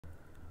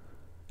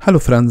Hello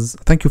friends,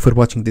 thank you for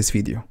watching this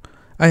video.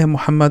 I am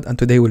Mohamad and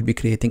today we'll be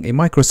creating a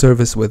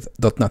microservice with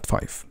 .NET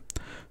 5.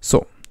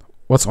 So,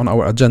 what's on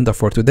our agenda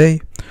for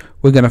today?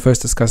 We're gonna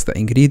first discuss the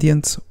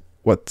ingredients,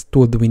 what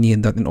tool do we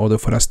need in order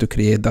for us to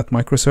create that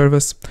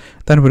microservice.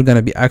 Then we're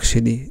gonna be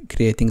actually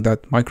creating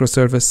that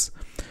microservice.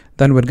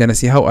 Then we're gonna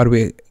see how are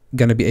we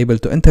gonna be able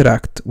to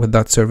interact with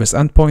that service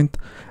endpoint,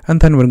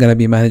 and then we're gonna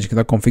be managing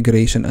the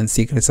configuration and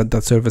secrets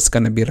that service is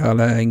gonna be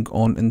relying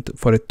on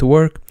for it to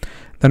work.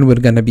 Then we're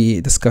gonna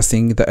be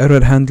discussing the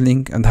error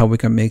handling and how we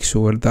can make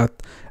sure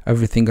that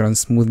everything runs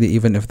smoothly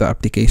even if the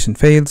application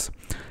fails.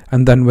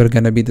 And then we're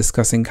gonna be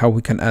discussing how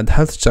we can add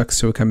health checks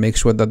so we can make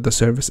sure that the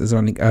service is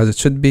running as it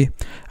should be.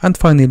 And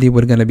finally,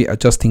 we're gonna be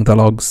adjusting the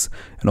logs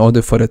in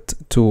order for it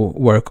to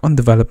work on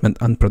development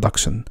and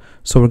production.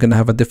 So we're gonna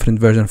have a different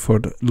version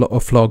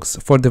of logs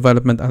for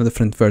development and a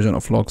different version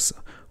of logs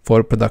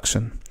for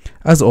production.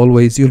 As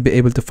always, you'll be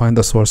able to find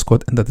the source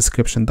code in the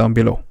description down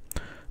below.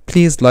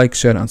 Please like,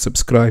 share and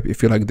subscribe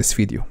if you like this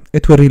video.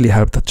 It will really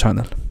help the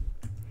channel.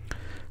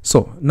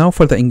 So now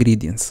for the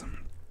ingredients.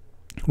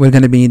 We're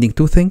going to be needing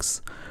two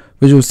things: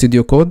 Visual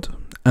Studio Code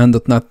and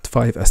 .NET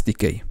 5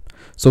 SDK.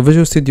 So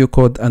Visual Studio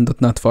Code and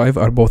 .NET 5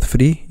 are both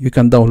free. You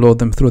can download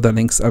them through the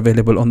links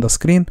available on the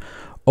screen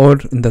or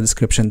in the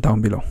description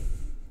down below.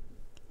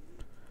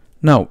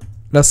 Now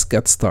let's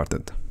get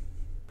started.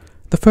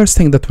 The first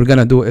thing that we're going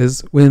to do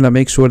is we're going to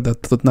make sure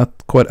that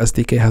 .NET Core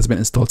SDK has been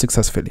installed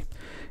successfully.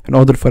 In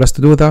order for us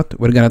to do that,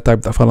 we're going to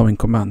type the following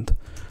command: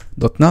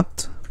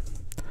 .NET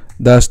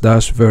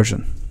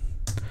 --version.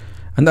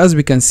 And as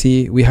we can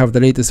see, we have the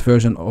latest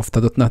version of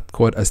the .NET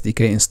Core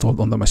SDK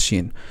installed on the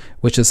machine,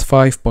 which is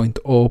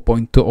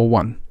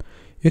 5.0.201.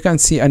 You can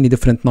see any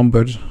different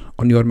number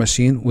on your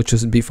machine, which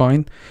will be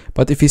fine.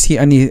 But if you see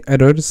any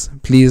errors,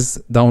 please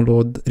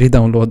download,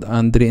 re-download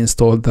and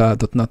reinstall the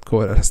 .NET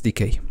Core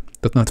SDK,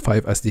 .NET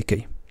 5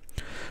 SDK.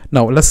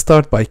 Now let's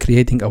start by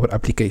creating our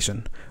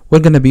application. We're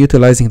going to be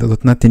utilizing the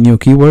 .NET new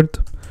keyword.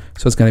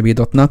 So it's going to be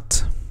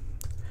 .NET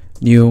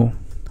new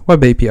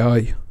web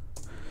API,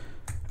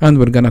 and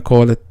we're going to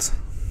call it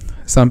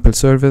sample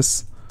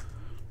service,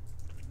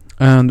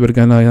 and we're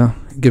going to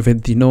give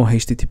it the no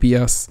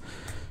HTTPS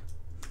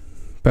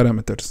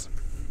parameters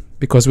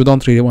because we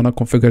don't really want to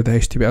configure the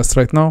HTTPS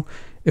right now.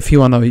 If you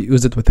want to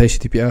use it with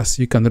HTTPS,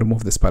 you can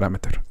remove this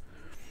parameter.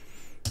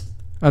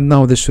 And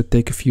now this should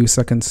take a few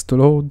seconds to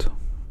load.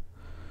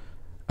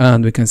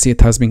 And we can see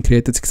it has been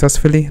created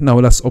successfully. Now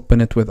let's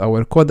open it with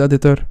our code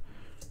editor.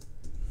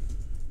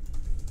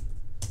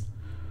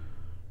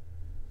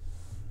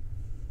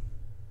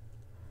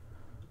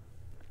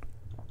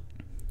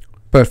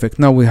 Perfect.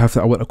 Now we have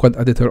our code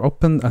editor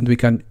open and we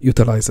can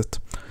utilize it.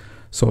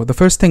 So the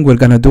first thing we're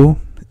gonna do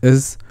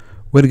is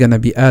we're gonna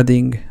be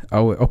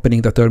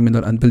opening the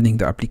terminal and building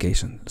the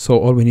application. So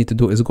all we need to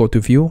do is go to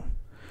View,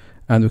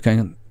 and we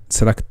can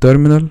select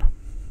Terminal.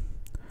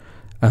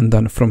 And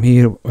then from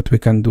here, what we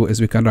can do is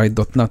we can write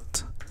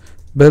 .NET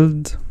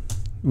build.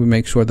 We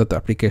make sure that the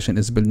application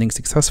is building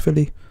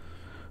successfully.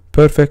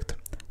 Perfect.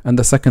 And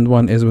the second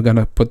one is we're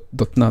gonna put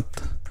 .NET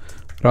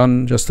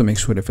run just to make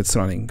sure if it's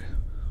running.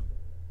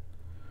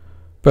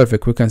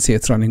 Perfect. We can see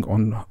it's running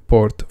on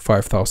port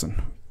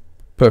 5000.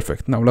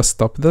 Perfect. Now let's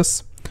stop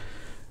this.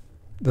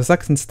 The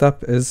second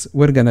step is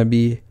we're gonna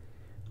be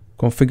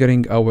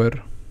configuring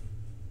our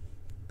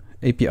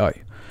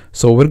API.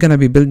 So we're gonna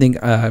be building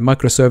a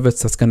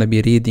microservice that's gonna be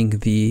reading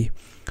the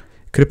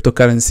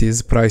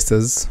cryptocurrencies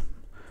prices.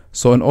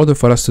 So in order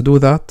for us to do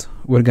that,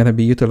 we're gonna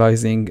be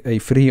utilizing a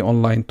free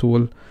online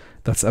tool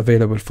that's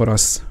available for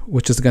us,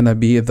 which is gonna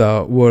be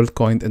the World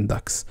Coin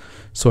Index.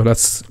 So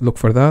let's look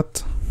for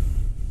that.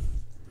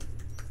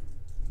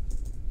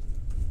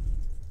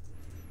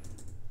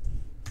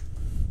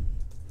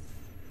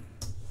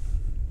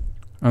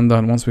 And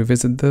then once we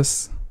visit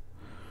this,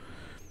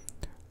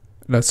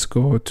 let's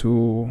go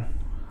to,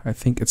 I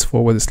think it's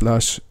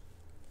 /API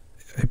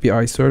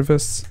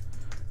service.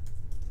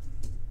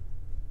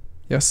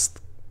 Yes,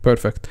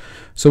 perfect.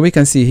 So we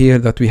can see here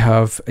that we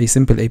have a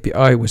simple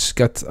API which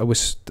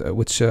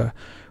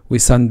we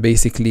send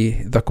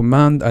basically the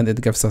command, and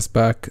it gives us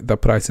back the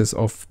prices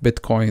of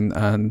Bitcoin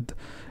and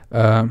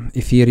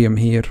Ethereum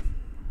here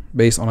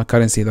based on a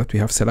currency that we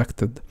have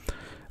selected.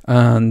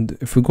 And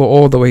if we go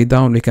all the way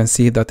down, we can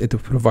see that it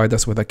will provide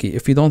us with a key.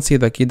 If you don't see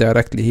the key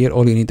directly here,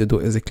 all you need to do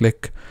is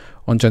click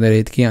on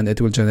generate key and it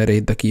will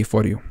generate the key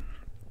for you.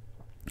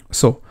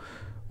 So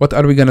what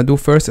are we gonna do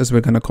first is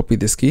we're gonna copy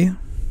this key.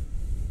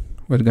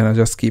 We're gonna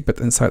just keep it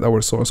inside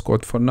our source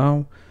code for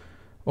now,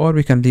 or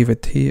we can leave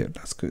it here.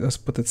 Let's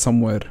put it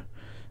somewhere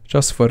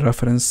just for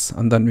reference,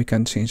 and then we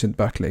can change it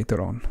back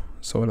later on.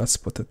 So let's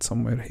put it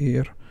somewhere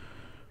here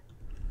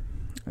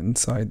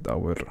inside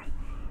our,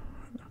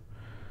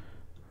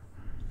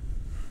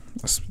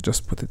 let's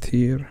just put it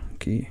here,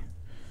 key.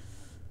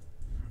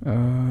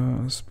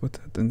 Let's put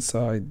it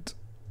inside.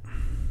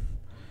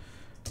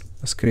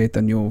 Let's create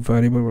a new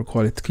variable. We'll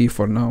call it key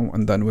for now,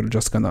 and then we're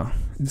just gonna,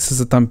 this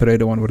is a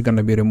temporary one, we're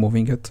gonna be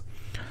removing it.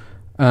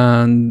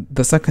 And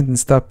the second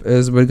step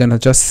is we're gonna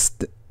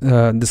just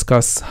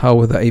discuss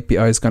how the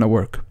API is gonna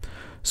work.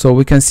 So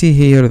we can see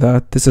here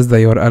that this is the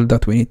URL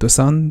that we need to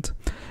send.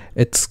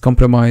 It's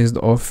comprised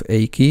of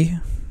a key,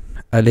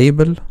 a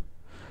label,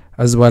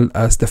 as well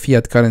as the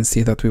fiat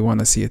currency that we want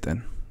to see it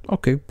in.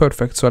 Okay,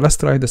 perfect. So let's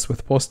try this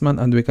with Postman,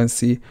 and we can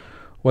see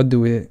what do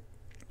we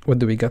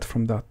get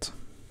from that.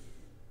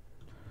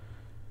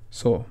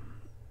 So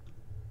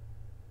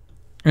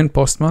in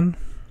Postman,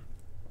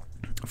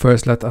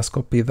 first let us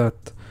copy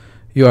that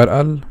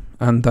URL,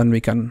 and then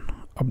we can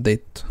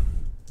update.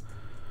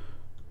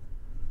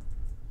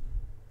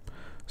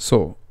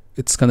 So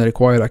it's gonna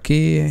require a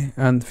key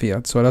and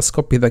fiat. So let's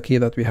copy the key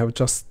that we have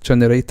just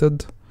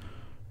generated,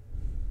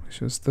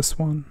 which is this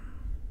one,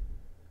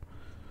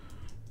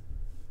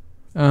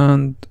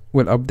 and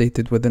we'll update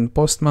it within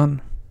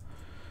Postman,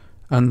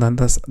 and then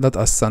let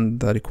us send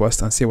the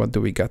request and see what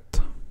do we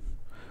get.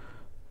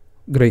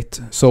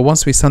 Great. So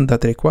once we send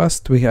that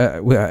request, we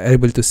are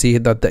able to see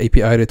that the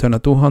API returned a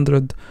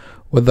 200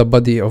 with the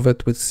body of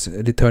it, which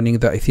returning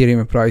the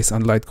Ethereum price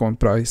and Litecoin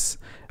price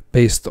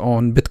based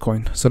on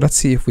Bitcoin. So let's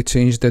see if we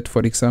changed it,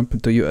 for example,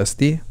 to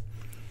USD.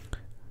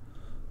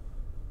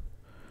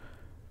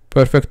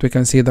 Perfect. We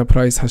can see the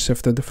price has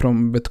shifted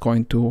from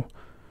Bitcoin to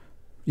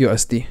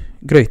USD.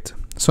 Great.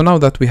 So now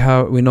that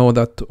we know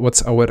that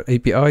what's our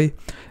API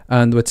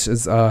and which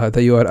is the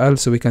URL,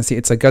 so we can see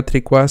it's a GET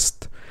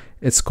request.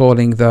 It's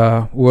calling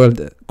the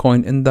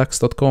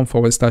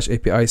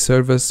worldcoinindex.com/API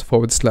service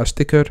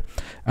 /ticker,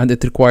 and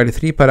it requires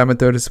 3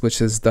 parameters,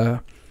 which is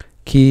the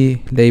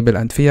key, label,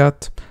 and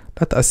fiat.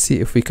 Let us see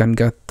if we can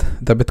get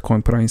the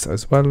Bitcoin price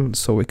as well.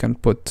 So we can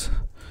put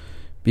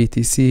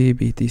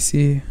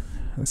BTC.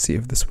 Let's see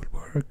if this will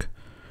work.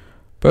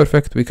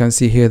 Perfect. We can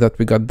see here that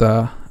we got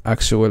the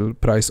actual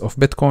price of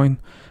Bitcoin,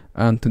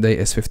 and today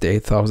is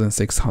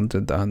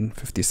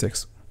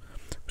 58,656,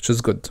 which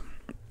is good.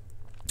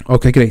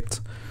 Okay,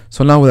 great.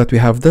 So now that we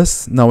have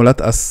this, now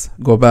let us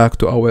go back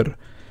to our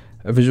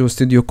Visual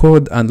Studio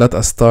Code and let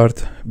us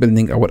start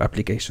building our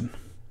application.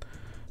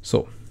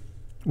 So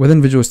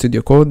within Visual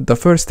Studio Code, the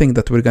first thing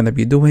that we're going to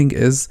be doing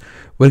is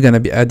we're going to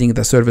be adding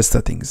the service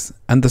settings.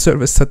 And the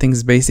service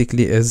settings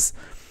basically is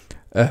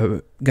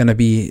going to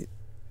be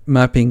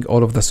mapping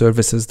all of the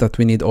services that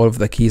we need, all of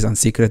the keys and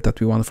secret that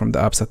we want from the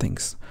app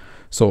settings.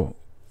 So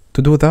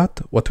to do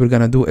that, what we're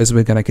going to do is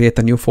we're going to create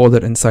a new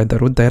folder inside the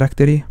root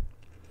directory,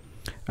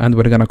 and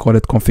we're going to call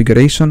it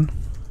configuration.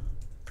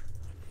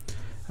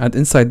 And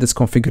inside this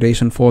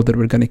configuration folder,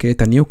 we're going to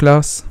create a new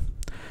class,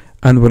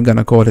 and we're going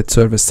to call it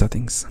service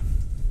settings.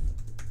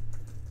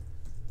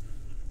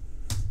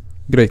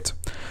 Great.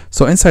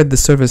 So inside the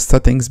service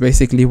settings,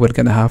 basically we're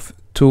going to have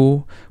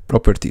 2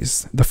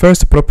 properties. The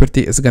first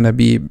property is going to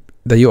be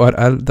the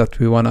URL that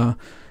we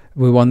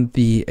want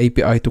the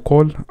API to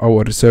call,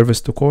 our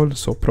service to call.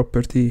 So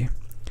property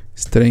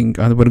string,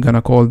 and we're going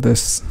to call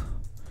this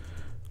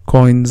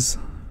coins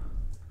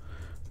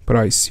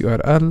price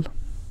URL.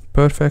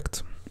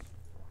 Perfect.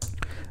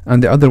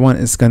 And the other one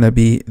is going to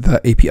be the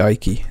API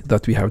key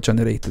that we have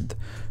generated.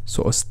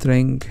 So a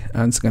string,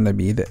 and it's going to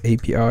be the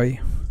API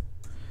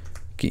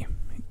key.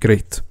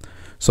 Great.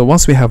 So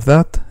once we have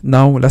that,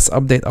 now let's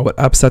update our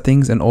app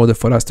settings in order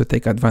for us to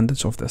take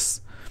advantage of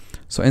this.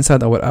 So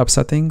inside our app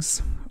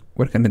settings,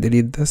 we're going to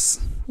delete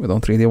this. We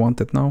don't really want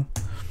it now.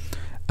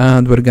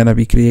 And we're going to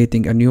be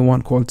creating a new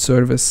one called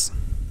service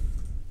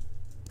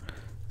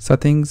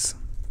settings.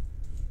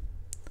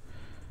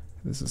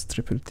 This is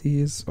triple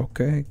T's.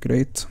 Okay,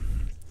 great.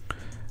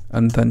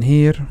 And then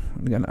here,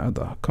 we're going to add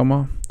a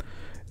comma.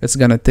 It's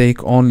going to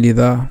take only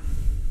the,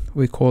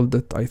 we called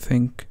it, I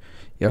think,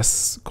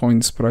 yes,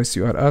 coins price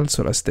URL.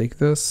 So let's take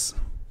this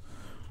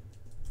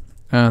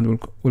and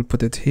we'll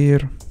put it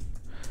here,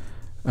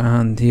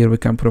 and here we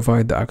can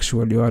provide the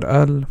actual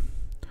URL,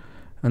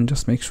 and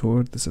just make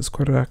sure this is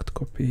correct.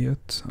 Copy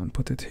it and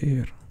put it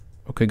here.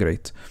 Okay,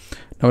 great.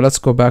 Now let's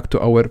go back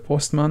to our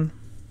Postman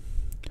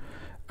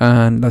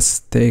and let's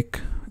take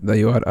the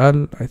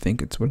URL. I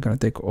think we're gonna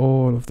take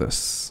all of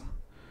this.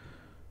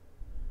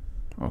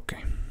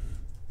 Okay,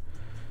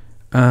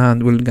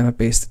 and we're gonna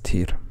paste it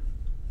here.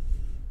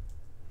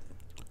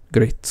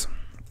 Great.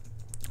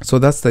 So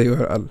that's the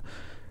URL.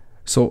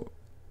 So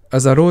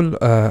as a rule,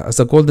 as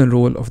a golden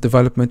rule of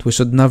development, we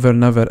should never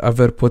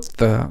ever put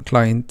the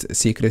client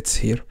secrets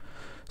here.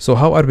 So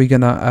how are we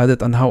gonna add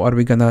it, and how are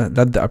we gonna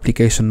let the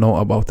application know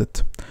about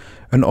it?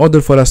 In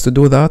order for us to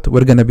do that,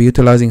 we're gonna be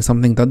utilizing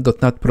something that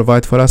 .NET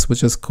provide for us,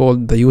 which is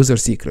called the user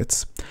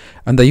secrets.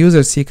 And the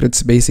user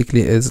secrets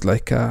basically is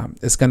like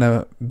it's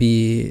gonna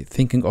be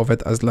thinking of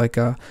it as like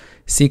a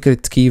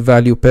secret key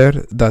value pair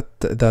that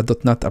the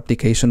 .NET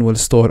application will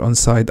store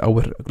inside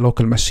our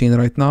local machine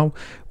right now,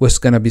 which is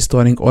gonna be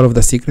storing all of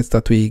the secrets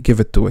that we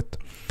give it to it.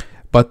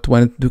 But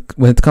when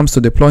it comes to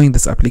deploying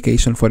this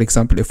application, for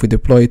example, if we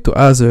deploy it to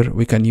Azure,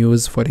 we can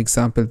use, for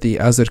example, the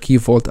Azure Key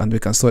Vault, and we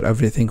can store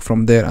everything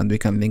from there, and we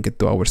can link it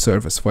to our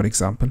service, for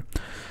example.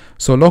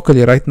 So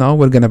locally right now,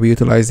 we're going to be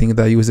utilizing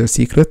the user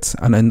secrets,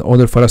 and in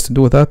order for us to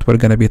do that, we're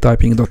going to be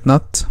typing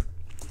 .NET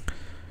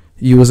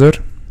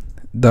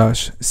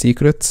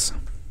user-secrets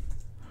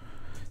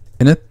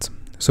init.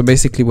 So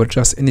basically we're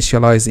just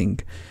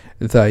initializing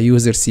the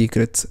user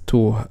secret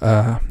to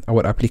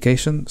our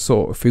application.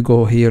 So if we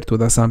go here to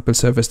the sample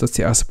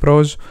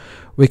service.csproj,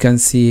 we can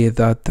see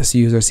that this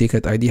user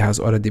secret ID has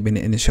already been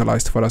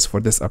initialized for us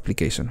for this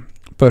application.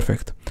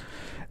 Perfect.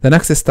 The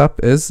next step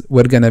is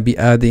we're gonna be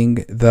adding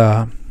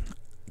the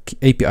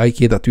API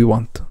key that we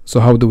want.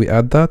 So how do we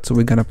add that? So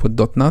we're gonna put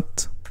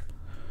 .NET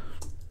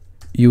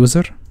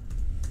user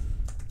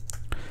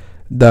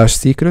dash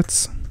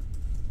secrets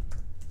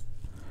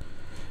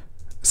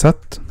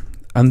set,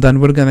 and then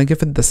we're gonna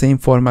give it the same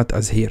format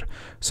as here.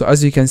 So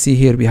as you can see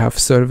here, we have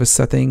service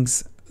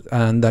settings,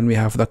 and then we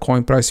have the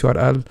coin price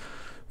URL.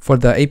 For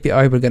the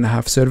API, we're gonna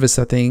have service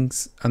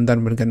settings, and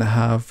then we're gonna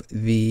have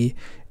the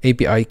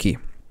API key.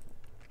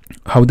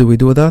 How do we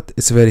do that?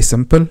 It's very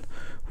simple.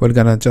 We're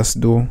gonna just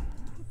do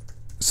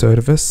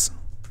service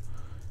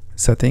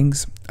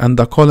settings, and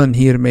the colon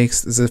here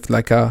makes as if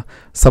like a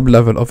sub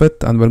level of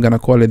it, and we're gonna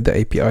call it the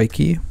API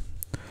key.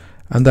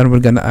 And then we're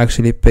gonna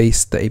actually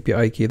paste the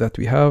API key that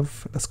we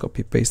have. Let's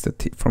copy paste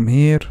it from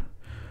here,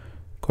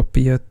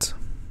 copy it,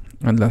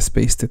 and let's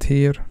paste it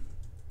here.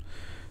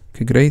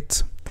 Okay,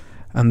 great.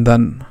 And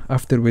then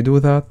after we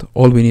do that,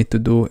 all we need to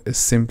do is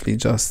simply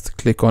just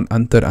click on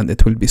enter, and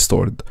it will be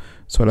stored.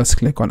 So let's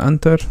click on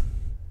enter,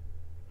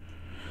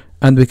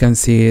 and we can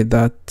see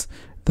that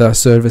the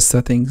service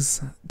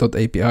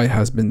settings.api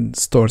has been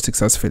stored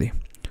successfully.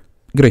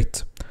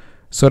 Great.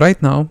 So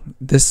right now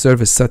this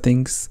service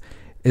settings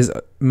is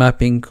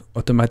mapping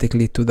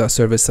automatically to the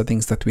service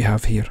settings that we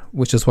have here,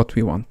 which is what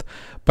we want.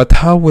 But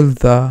how will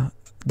the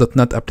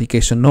 .NET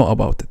application know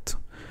about it?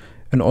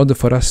 In order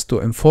for us to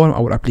inform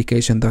our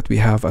application that we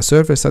have a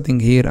service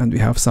setting here and we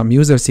have some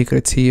user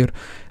secrets here,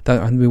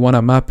 and we want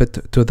to map it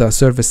to the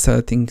service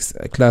settings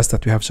class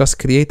that we have just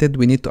created,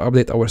 we need to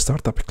update our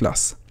startup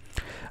class.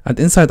 And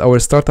inside our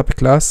startup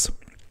class,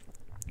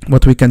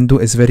 what we can do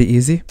is very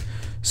easy.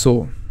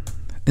 So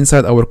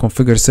inside our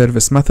configure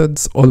service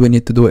methods, all we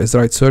need to do is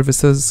write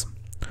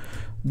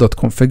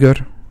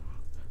services.configure.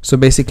 So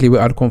basically we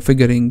are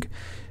configuring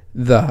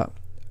the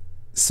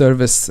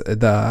service,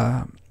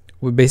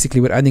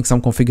 we're adding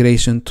some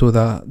configuration to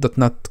the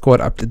 .NET Core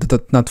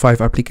the .NET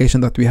 5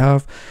 application that we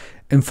have,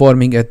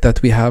 informing it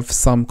that we have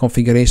some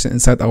configuration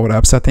inside our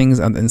app settings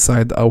and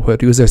inside our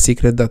user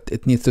secret that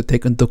it needs to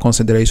take into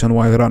consideration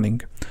while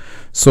running.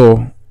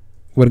 So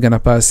we're gonna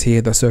pass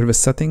here the service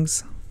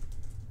settings.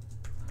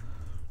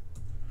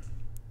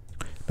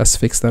 Let's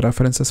fix the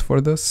references for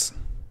this.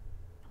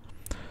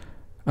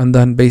 And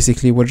then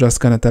basically we're just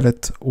gonna tell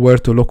it where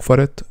to look for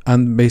it,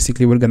 and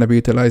basically we're gonna be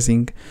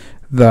utilizing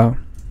the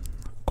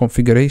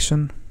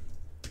configuration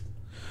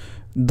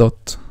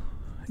dot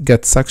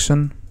get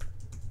section,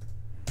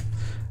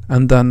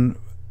 and then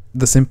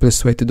the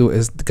simplest way to do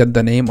is get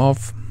the name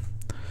of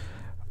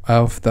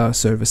the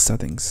service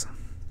settings,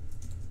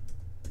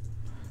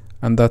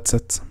 and that's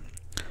it.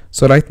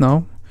 So right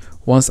now,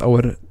 once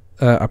our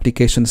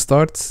application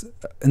starts,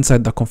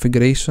 inside the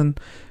configuration,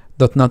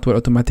 .NET will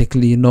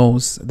automatically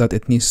knows that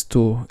it needs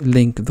to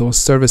link those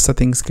service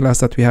settings class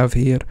that we have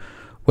here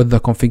with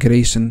the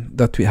configuration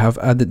that we have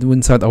added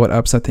inside our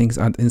app settings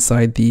and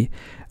inside the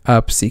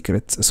app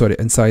secrets,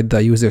 inside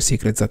the user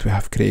secrets that we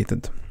have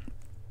created.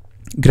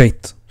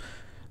 Great.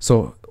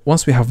 So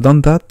once we have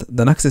done that,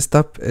 the next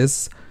step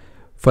is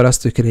for us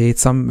to create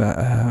some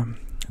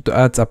to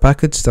add a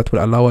package that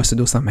will allow us to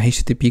do some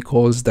HTTP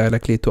calls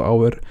directly to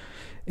our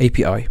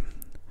API.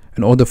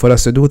 In order for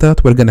us to do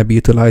that, we're going to be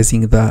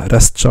utilizing the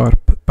REST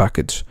Sharp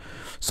package.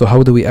 So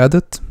how do we add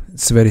it?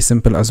 It's very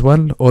simple as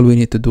well. All we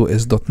need to do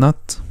is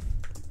 .NET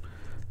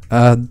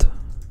add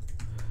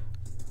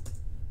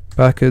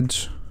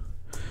package,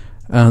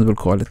 and we'll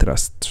call it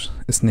REST.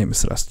 Its name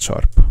is REST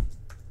Sharp,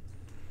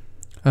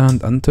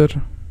 and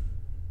enter.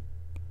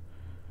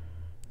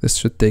 This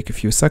should take a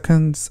few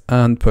seconds,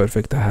 and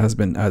perfect, it has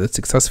been added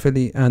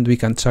successfully. And we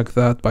can check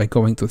that by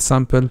going to the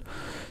sample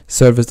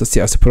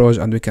service.csproj,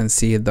 and we can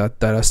see that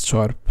the REST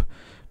Sharp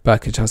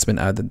package has been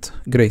added.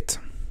 Great.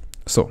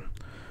 So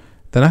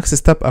the next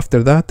step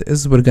after that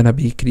is we're gonna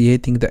be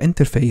creating the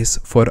interface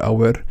for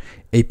our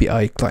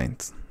API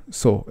client.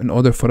 So in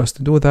order for us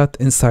to do that,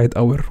 inside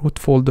our root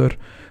folder,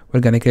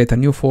 we're gonna create a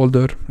new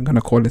folder. I'm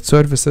gonna call it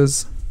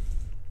services,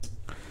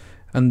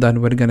 and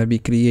then we're gonna be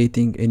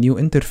creating a new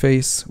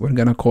interface. We're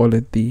gonna call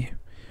it the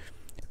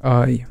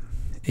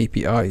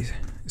API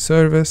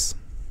service,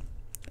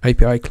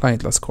 API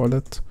client, let's call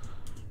it.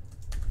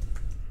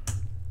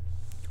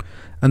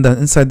 And then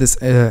inside this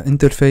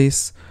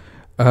interface,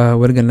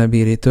 we're gonna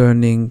be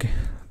returning,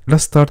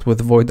 let's start with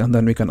void, and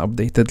then we can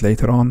update it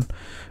later on.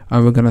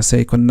 And we're gonna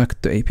say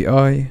connect to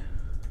API,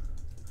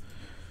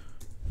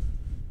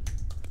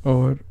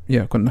 or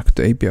yeah, connect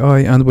to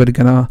API, and we're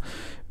gonna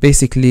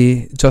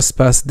basically just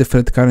pass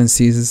different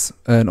currencies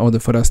in order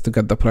for us to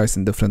get the price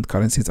in different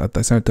currencies at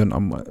a certain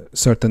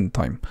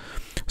time.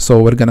 So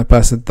we're gonna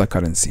pass it the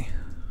currency.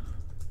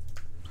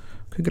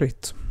 Okay,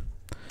 great.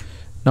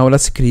 Now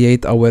let's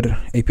create our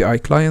API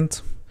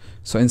client.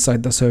 So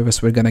inside the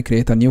service, we're gonna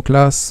create a new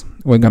class.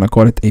 We're gonna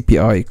call it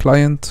API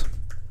client,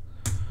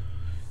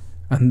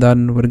 and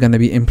then we're gonna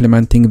be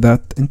implementing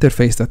that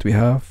interface that we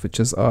have, which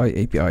is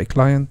API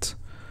client,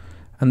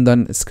 and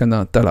then it's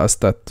gonna tell us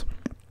that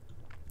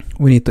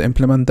we need to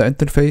implement the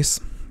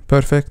interface.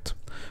 Perfect.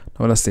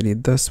 Now let's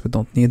delete this, we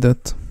don't need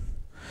it.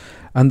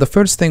 And the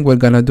first thing we're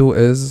gonna do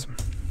is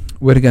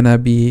we're gonna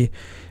be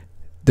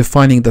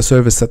defining the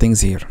service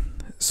settings here.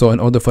 So in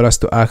order for us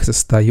to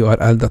access the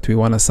URL that we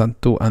want to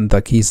send to and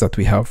the keys that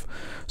we have.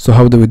 So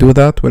how do we do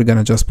that? We're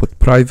gonna just put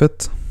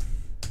private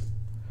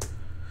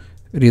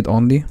read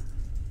only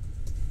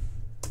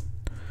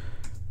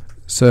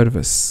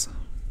service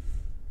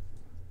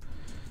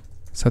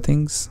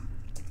settings,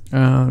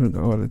 and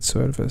we'll call it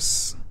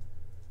service,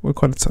 we'll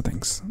call it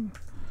settings,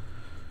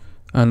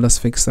 and let's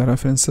fix the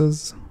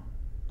references.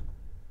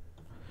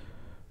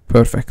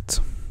 Perfect.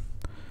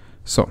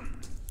 So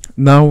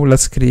now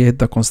let's create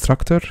the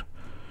constructor.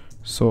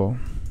 So,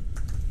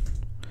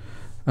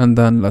 and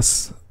then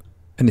let's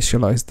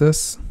initialize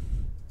this,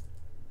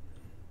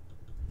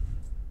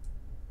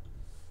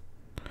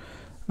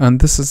 and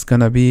this is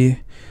gonna be,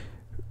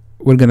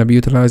 we're gonna be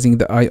utilizing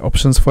the I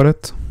options for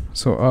it.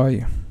 So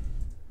I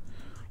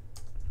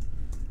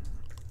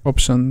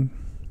option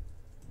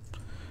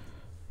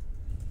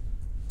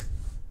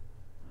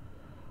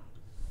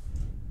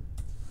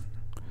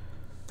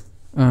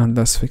and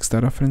let's fix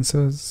the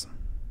references,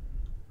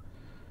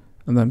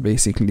 and then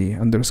basically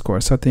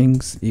underscore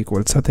settings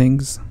equal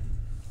settings.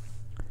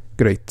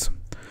 Great.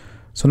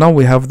 So now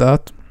we have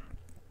that.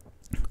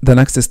 The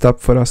next step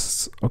for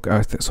us,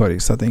 okay, sorry,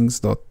 settings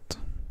dot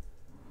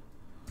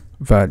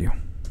value.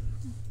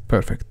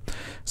 Perfect.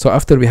 So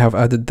after we have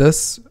added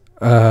this,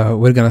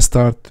 we're gonna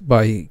start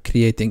by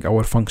creating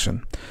our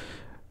function.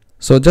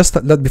 So just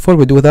before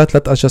we do that,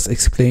 let us just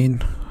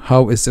explain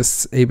how is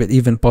this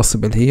even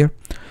possible here.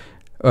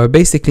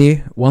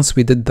 Basically, once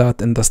we did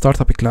that in the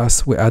startup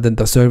class, we added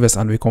the service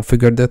and we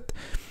configured it.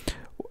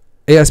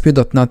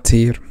 ASP.NET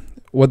here,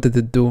 what did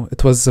it do?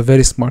 It was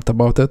very smart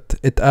about it.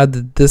 It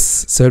added this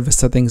service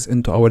settings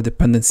into our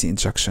dependency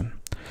injection.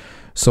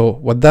 So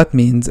what that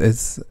means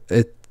is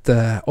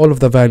all of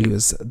the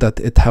values that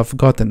it have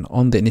gotten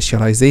on the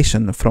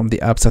initialization from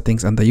the app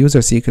settings and the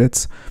user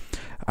secrets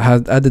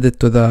had added it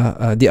to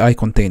the DI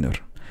container.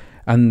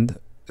 And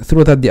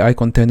through that DI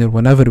container,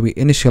 whenever we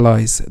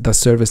initialize the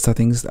service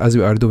settings, as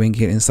we are doing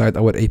here inside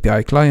our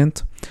API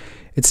client,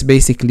 it's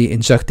basically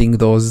injecting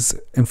those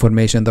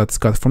information that's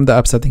got from the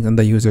app settings and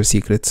the user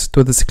secrets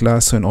to this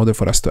class, so in order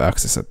for us to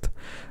access it.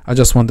 I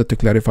just wanted to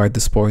clarify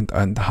this point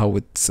and how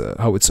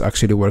it's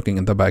actually working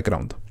in the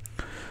background.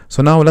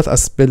 So now let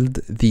us build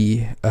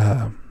the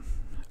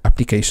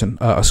application,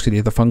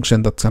 actually the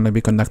function that's going to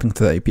be connecting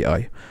to the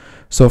API.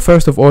 So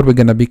first of all, we're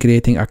going to be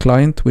creating a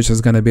client which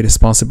is going to be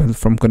responsible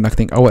from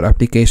connecting our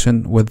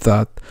application with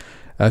that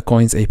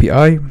coins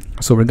API.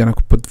 So we're going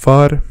to put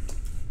var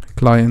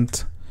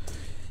client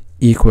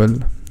equal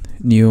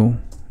new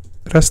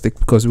REST,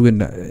 because we're going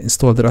to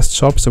install the REST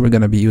shop, so we're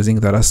going to be using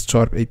the REST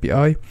sharp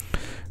API.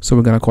 So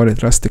we're going to call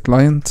it REST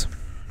client,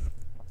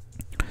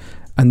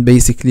 and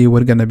basically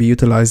we're going to be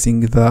utilizing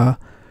the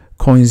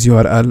coins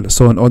URL.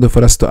 So in order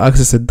for us to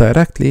access it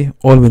directly,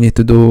 all we need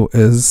to do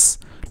is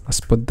let's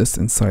put this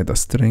inside a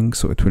string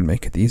so it will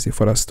make it easy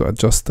for us to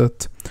adjust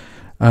it,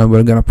 and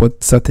we're gonna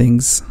put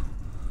settings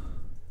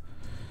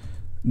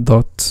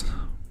dot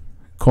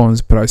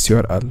coins price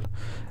URL,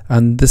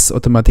 and this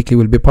automatically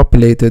will be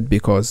populated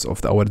because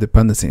of our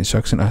dependency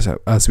injection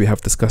as we have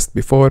discussed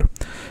before.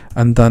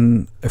 And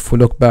then if we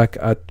look back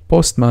at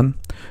Postman,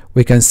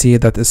 we can see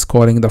that it's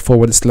calling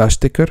the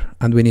 / ticker,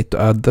 and we need to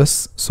add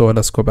this. So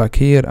let's go back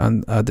here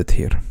and add it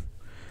here.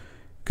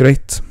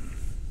 Great.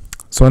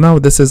 So now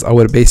this is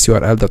our base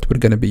URL that we're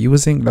going to be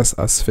using.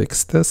 Let's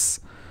fix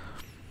this.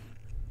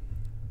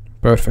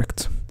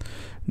 Perfect.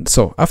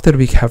 So after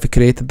we have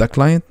created the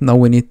client, now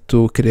we need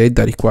to create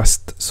the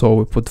request. So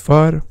we put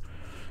var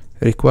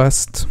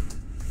request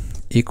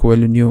equal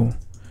new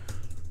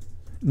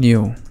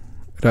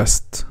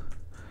REST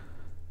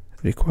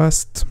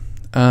request,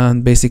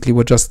 and basically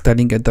we're just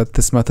telling it that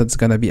this method is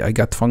going to be a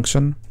get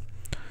function.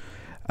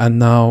 And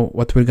now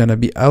what we're going to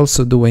be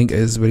also doing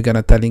is we're going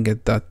to telling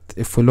it that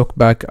if we look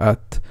back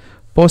at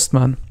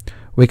Postman,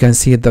 we can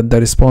see that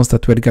the response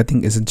that we're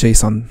getting is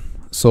JSON.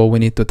 So we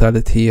need to tell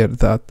it here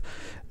that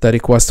the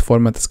request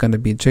format is going to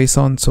be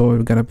JSON. So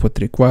we're going to put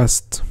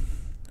request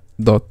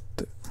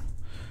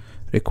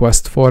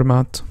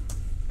format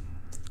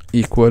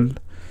equal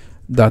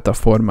data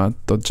format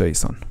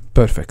 .json.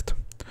 Perfect.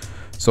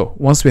 So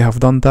once we have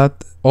done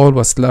that, all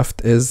what's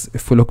left is,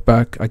 if we look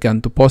back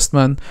again to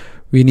Postman,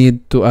 we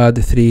need to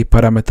add 3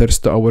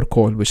 parameters to our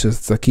call, which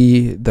is the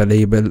key, the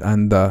label,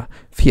 and the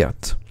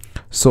fiat.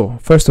 So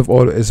first of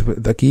all is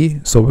the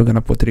key. So we're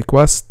gonna put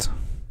request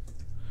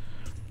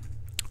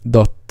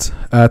dot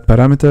add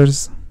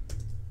parameters,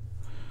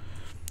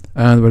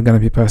 and we're gonna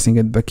be passing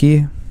it the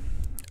key.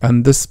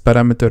 And this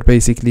parameter,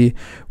 basically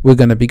we're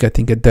gonna be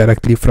getting it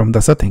directly from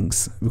the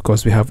settings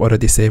because we have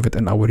already saved it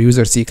in our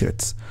user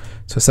secrets.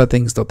 So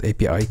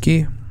settings.api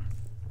key,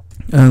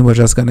 and we're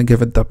just gonna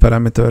give it the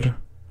parameter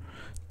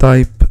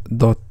type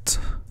dot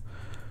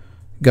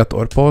get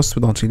or post,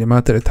 we don't really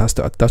matter, it has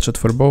to attach it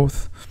for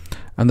both.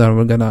 And then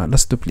we're gonna,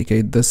 let's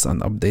duplicate this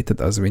and update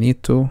it as we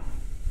need to.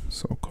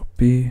 So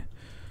copy,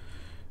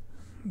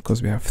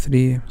 because we have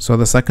 3. So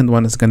the second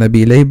one is gonna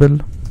be label,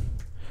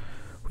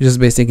 which is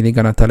basically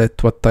gonna tell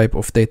it what type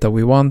of data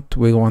we want.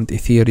 We want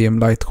Ethereum,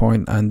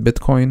 Litecoin, and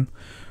Bitcoin.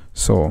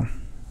 So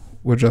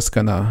we're just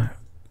gonna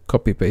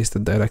copy paste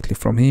it directly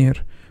from here,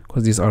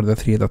 because these are the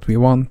 3 that we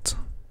want.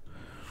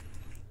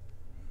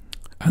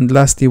 And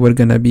lastly, we're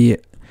gonna be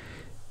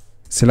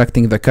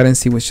selecting the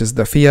currency, which is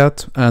the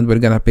fiat, and we're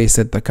gonna paste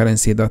it the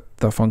currency that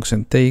the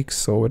function takes.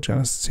 So we're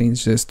gonna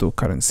change this to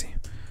currency.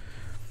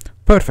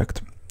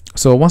 Perfect.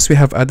 So once we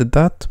have added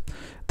that,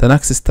 the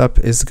next step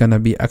is gonna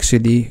be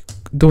actually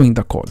doing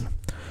the call.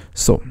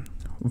 So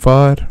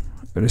var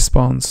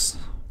response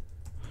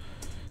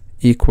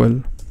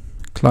equal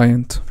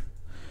client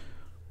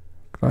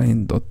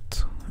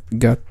dot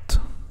get,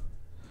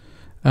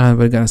 and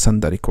we're gonna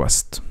send the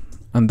request,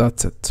 and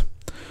that's it.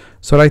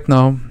 So right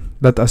now,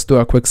 let us do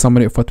a quick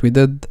summary of what we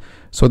did.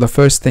 So the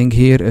first thing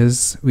here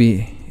is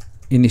we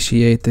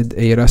initiated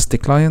a REST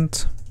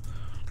client,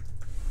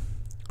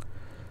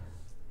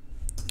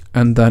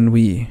 and then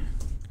we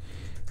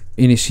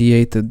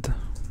initiated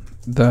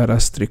the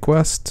REST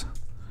request,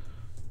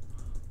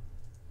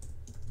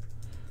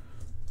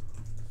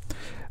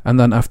 and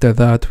then after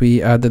that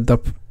we added the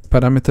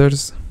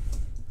parameters.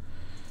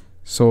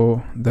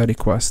 So the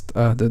request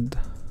added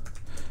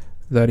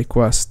the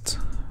request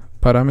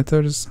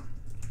parameters,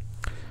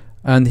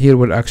 and here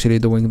we're actually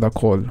doing the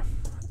call,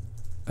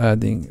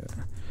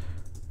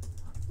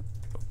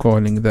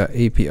 calling the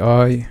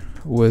API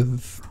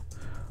with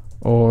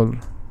all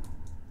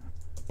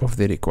of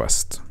the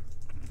request.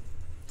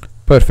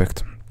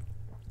 Perfect.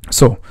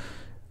 So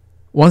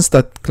once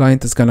that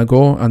client is gonna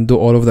go and do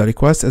all of the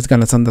requests, it's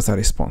gonna send us a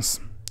response.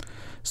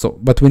 So,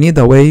 but we need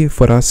a way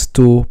for us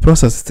to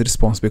process the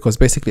response, because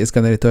basically it's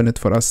going to return it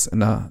for us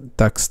in a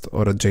text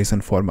or a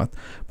JSON format.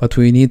 But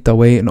we need a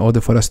way in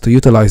order for us to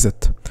utilize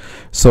it.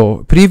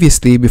 So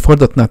previously, before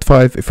 .NET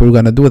 5, if we were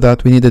going to do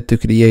that, we needed to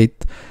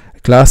create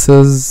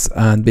classes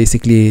and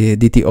basically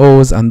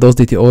DTOs, and those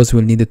DTOs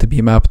will need to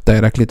be mapped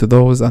directly to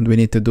those, and we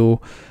need to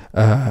do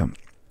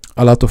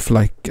a lot of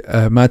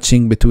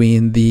matching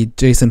between the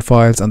JSON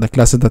files and the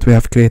classes that we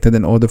have created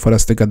in order for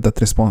us to get that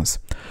response.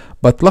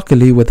 But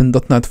luckily within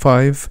 .NET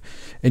 5,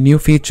 a new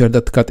feature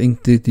that got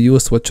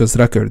introduced, which was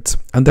records.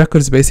 And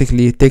records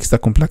basically takes the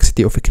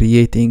complexity of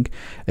creating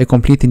a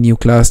completely new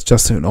class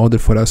just in order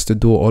for us to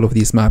do all of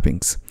these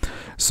mappings.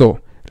 So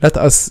let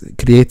us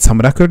create some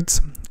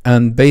records,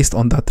 and based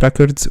on that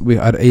records, we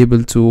are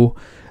able to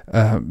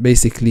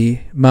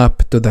basically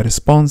map to the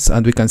response,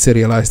 and we can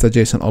serialize the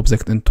JSON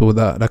object into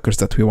the records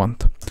that we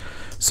want.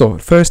 So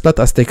first, let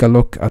us take a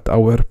look at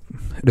our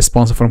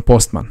response from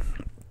Postman.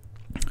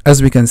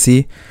 As we can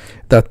see,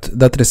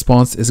 that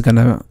response is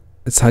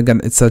it's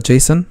a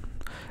JSON,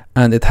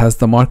 and it has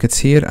the markets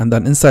here, and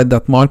then inside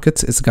that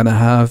markets it's gonna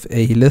have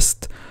a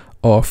list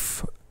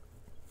of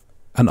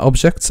an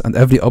objects, and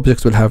every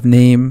object will have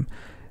name,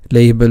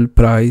 label,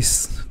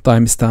 price,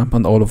 timestamp,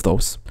 and all of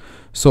those.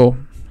 So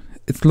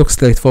it looks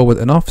straightforward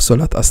enough, so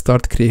let us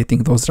start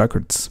creating those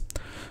records.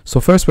 So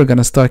first we're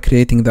gonna start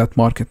creating that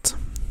market.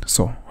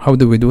 So how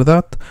do we do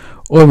that?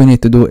 All we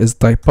need to do is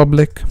type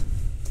public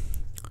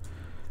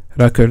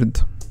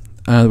record,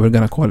 and we're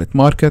gonna call it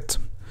market,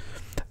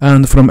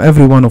 and from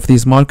every one of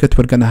these market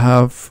we're gonna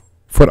have,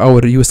 for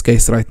our use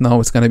case right now,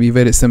 it's gonna be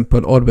very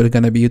simple. All we're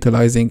gonna be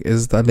utilizing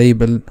is the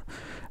label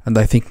and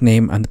I think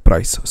name and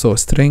price. So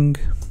string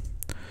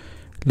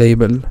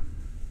label,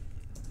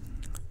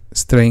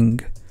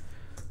 string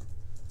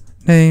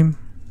name,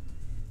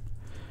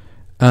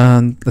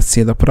 and let's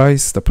see the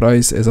price. The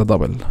price is a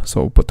double,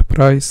 so put the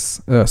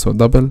price, so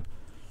double,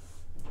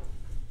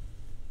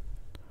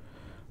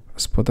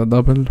 let's put a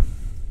double,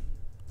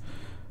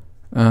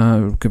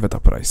 we'll give it a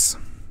price.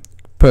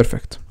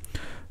 Perfect.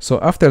 So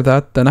after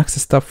that, the next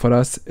step for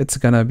us, it's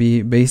gonna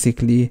be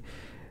basically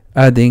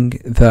adding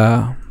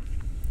the,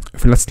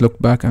 if let's look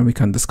back and we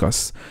can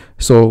discuss.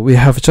 So we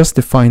have just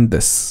defined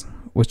this,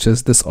 which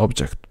is this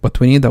object,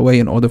 but we need a way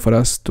in order for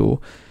us to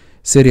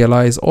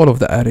serialize all of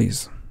the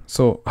arrays.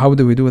 So how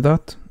do we do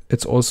that?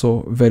 It's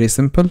also very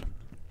simple.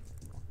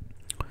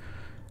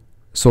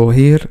 So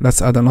here,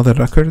 let's add another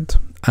record,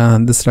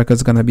 and this record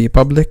is gonna be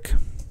public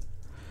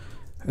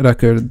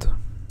record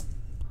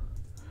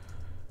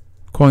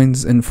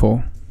coins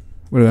info,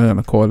 we're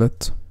gonna call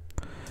it,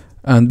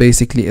 and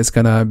basically it's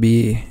gonna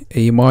be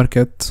a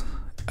market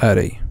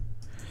array,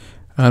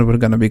 and we're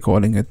gonna be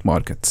calling it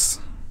markets.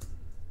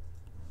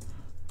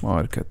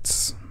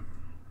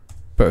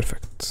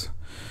 Perfect.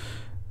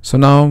 So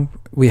now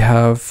we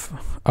have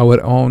our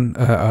own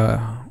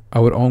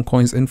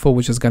coins info,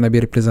 which is gonna be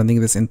representing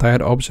this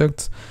entire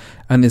object,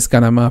 and it's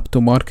gonna map to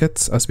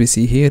markets. As we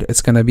see here,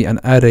 it's gonna be an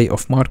array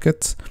of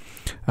markets,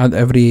 and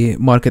every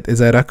market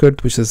is a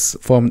record which is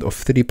formed of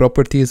 3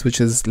 properties, which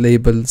is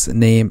labels,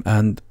 name,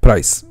 and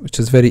price, which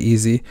is very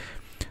easy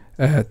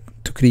to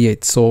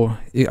create. So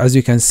as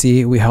you can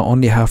see, we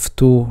only have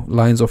 2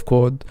 lines of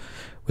code,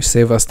 which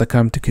save us the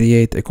time to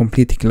create a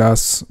complete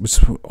class,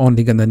 which we're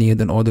only gonna need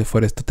in order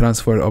for it to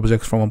transfer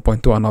objects from one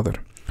point to another.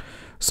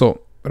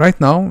 So right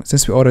now,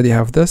 since we already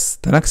have this,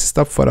 the next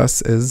step for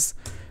us is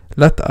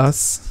let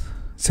us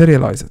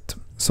serialize it.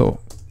 So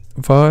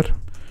var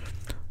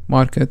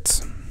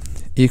market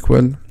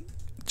equal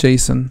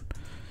JSON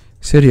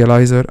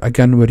serializer.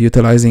 Again, we're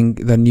utilizing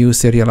the new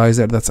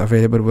serializer that's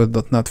available with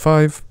 .NET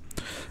 5,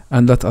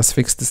 and let us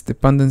fix this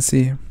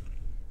dependency,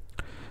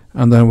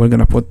 and then we're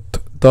gonna put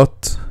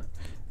dot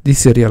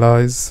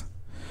deserialize,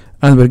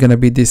 and we're gonna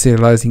be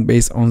deserializing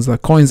based on the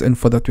coins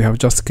info that we have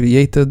just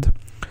created,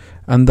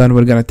 and then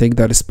we're gonna take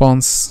the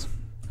response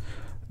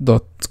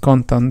dot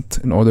content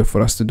in order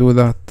for us to do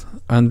that.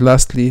 And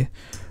lastly,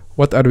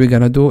 what are we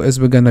gonna do is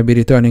we're gonna be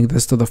returning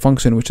this to the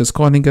function which is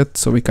calling it,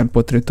 so we can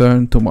put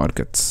return to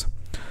markets.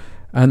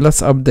 And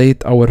let's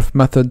update our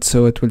method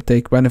so it will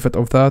take benefit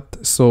of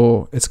that.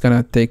 So it's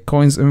gonna take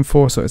coins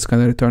info, so it's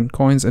gonna return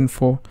coins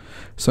info.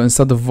 So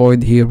instead of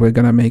void here, we're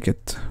gonna make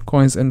it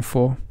coins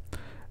info,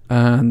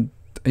 and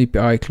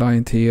API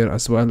client here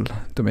as well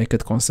to make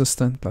it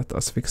consistent. Let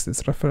us fix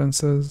these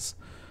references.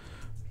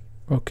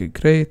 Okay,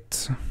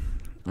 great.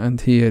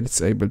 And here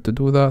it's able to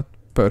do that.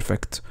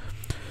 Perfect.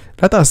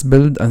 Let us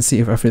build and see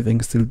if everything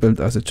is still built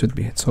as it should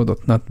be. So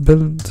 .NET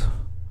build.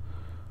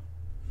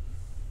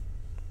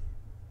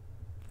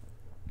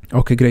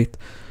 Okay, great.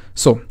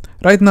 So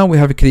right now we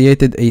have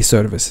created a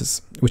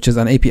services, which is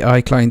an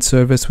API client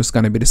service, which is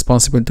going to be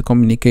responsible to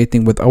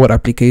communicating with our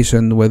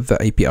application with the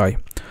API.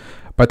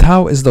 But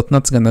how is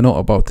 .NET going to know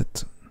about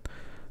it?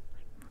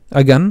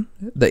 Again,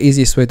 the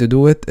easiest way to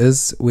do it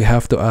is we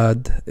have to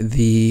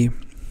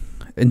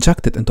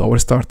inject it into our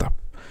startup.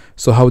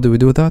 So how do we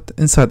do that?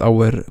 Inside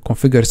our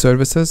configure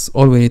services,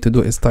 all we need to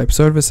do is type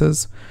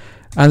services,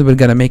 and we're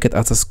gonna make it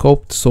as a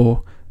scoped.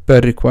 So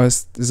per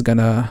request is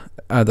gonna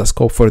add a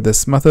scope for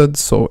this method.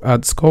 So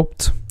add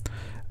scoped,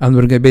 and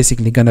we're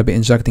basically gonna be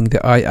injecting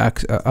the I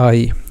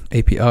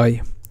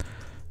API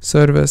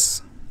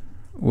service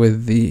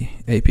with the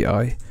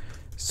API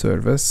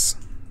service.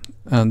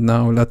 And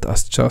now let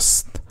us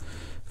just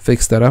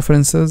fix the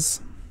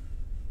references.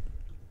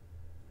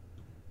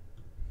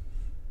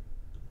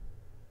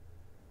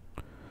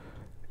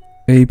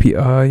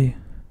 API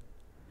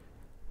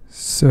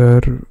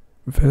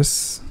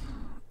service.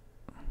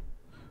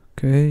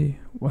 Okay,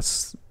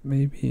 what's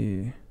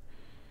maybe,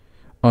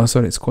 oh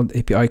sorry, it's called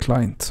API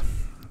client.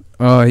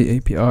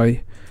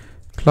 API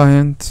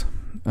client,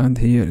 and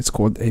here it's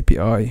called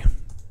API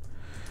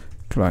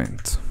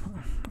client.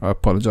 I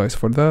apologize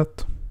for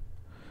that.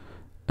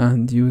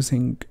 And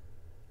using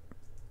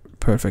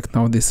perfect,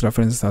 now this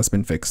reference has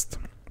been fixed.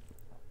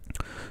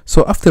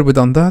 So after we've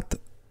done that,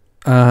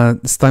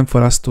 it's time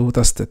for us to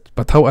test it.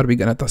 But how are we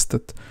gonna test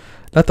it?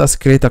 Let us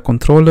create a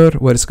controller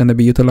where it's gonna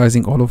be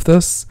utilizing all of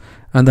this,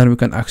 and then we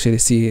can actually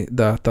see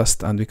the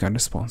test and we can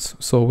respond.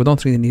 So we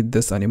don't really need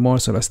this anymore,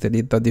 so let's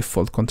delete the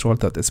default control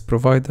that is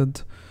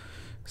provided.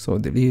 So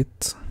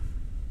delete,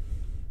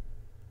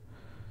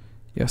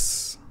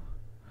 yes.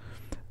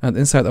 And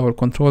inside our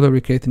controller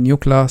we create a new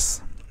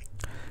class,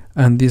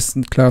 and this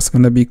class is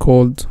gonna be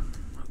called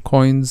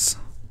coins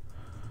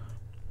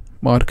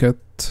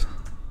market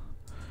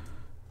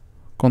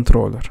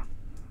controller.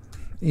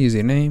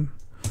 Easy name.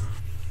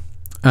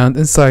 And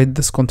inside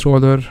this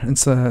controller,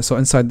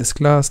 inside this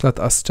class, let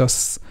us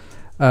just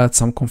add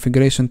some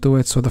configuration to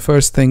it. So the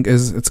first thing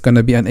is it's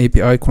gonna be an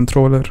API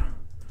controller.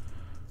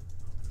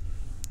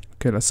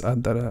 Okay, let's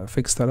add the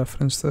fix the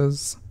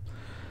references.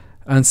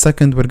 And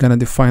second, we're gonna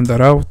define the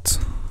route,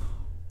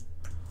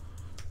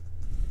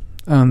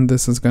 and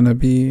this is gonna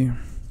be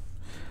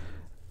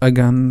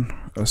again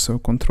also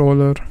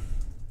controller.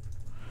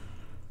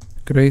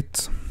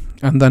 Great.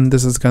 And then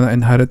this is gonna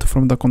inherit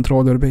from the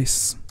controller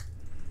base.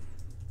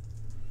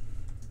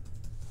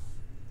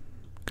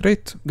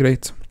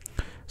 Great.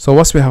 So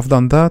once we have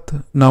done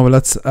that, now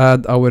let's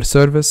add our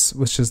service,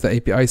 which is the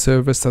API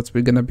service that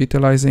we're gonna be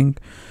utilizing.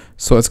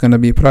 So it's gonna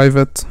be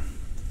private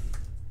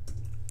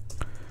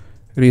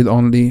read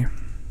only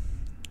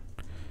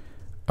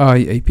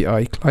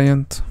API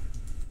client.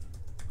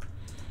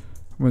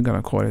 We're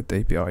gonna call it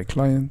API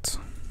client,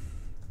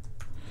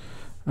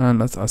 and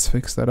let us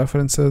fix the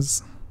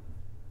references.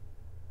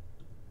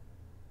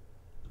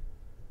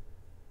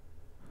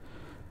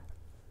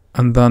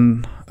 And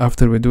then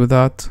after we do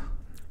that,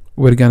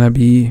 we're gonna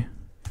be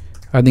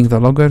adding the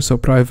logger. So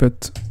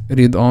private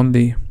read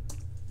only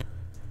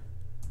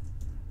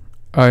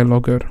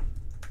logger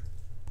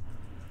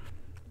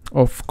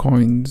of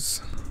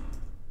coins.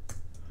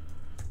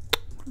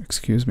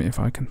 Excuse me if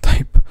I can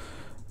type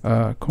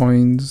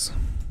coins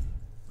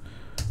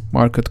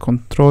market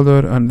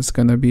controller, and it's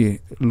gonna be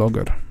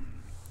logger.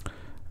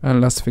 And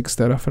let's fix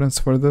the reference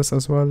for this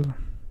as well.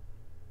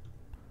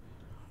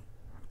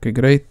 Okay,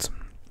 great.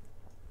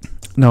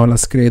 Now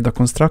let's create the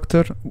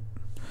constructor,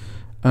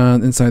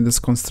 and inside this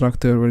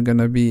constructor we're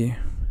gonna be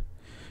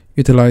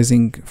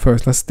utilizing,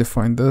 first let's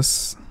define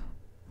this.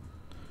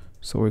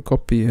 So we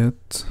copy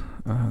it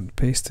and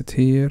paste it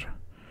here,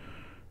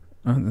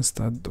 and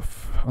instead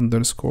of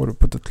underscore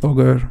put it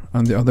logger,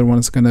 and the other one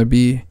is gonna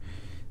be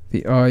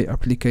the I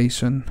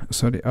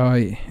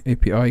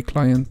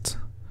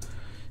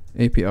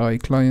API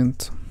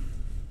client,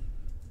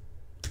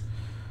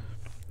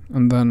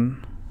 and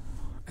then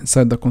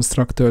inside the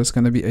constructor is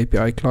gonna be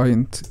API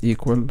client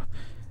equal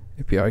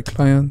API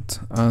client,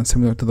 and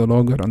similar to the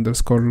logger,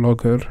 underscore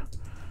logger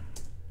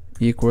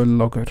equal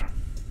logger.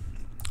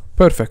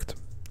 Perfect.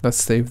 Let's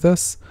save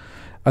this,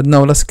 and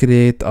now let's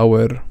create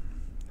our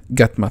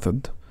get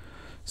method.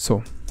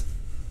 So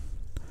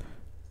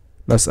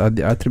let's add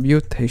the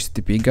attribute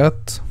HTTP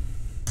get.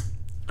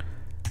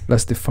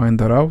 Let's define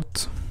the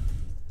route,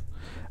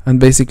 and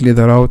basically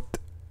the route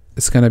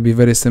is gonna be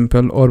very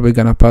simple. All we're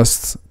gonna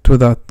pass to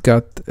that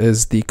get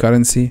is the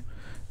currency,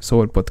 so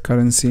we'll put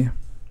currency.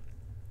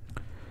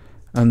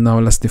 And now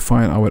let's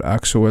define our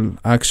actual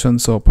action,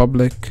 so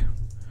public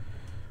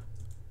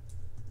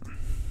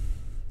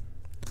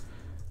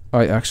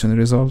I action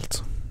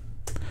result,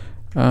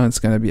 and it's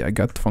gonna be a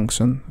get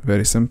function,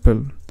 very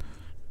simple.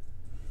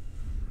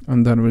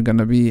 And then we're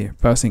gonna be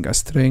passing a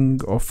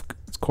string of,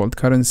 it's called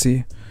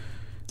currency.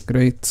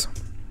 Great.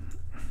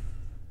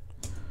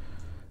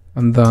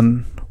 And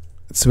then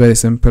it's very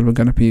simple, we're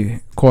gonna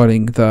be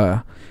calling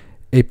the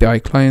API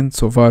client,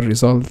 so var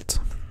result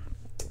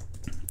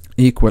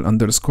equal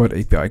underscore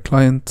API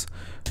client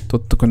to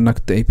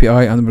connect the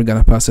API, and we're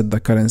gonna pass it the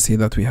currency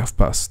that we have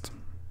passed.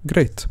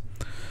 Great.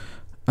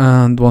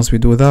 And once we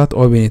do that,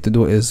 all we need to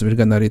do is we're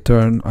gonna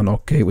return an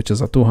OK, which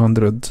is a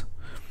 200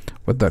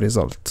 with the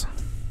result.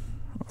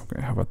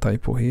 Okay, I have a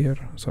typo here,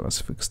 so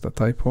let's fix the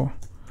typo.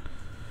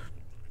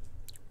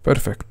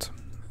 Perfect.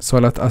 So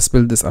let us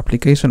build this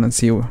application and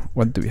see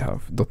what do we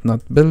have.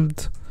 .NET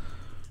build.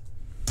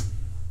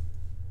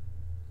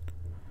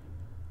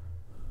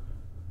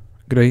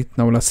 Great,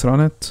 now let's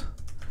run it.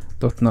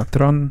 .NET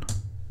run.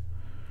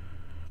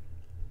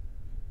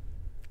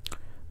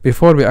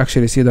 Before we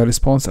actually see the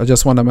response, I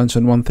just want to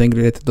mention one thing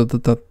related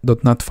to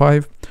 .NET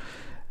 5.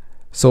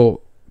 So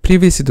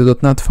previously to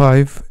 .NET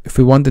 5, if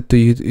we wanted to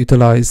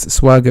utilize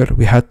Swagger,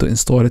 we had to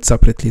install it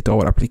separately to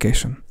our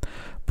application.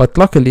 But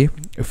luckily,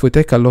 if we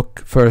take a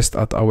look first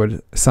at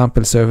our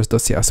sample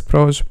service.cs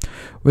proj,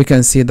 we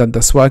can see that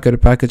the Swagger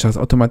package has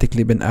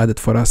automatically been added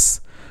for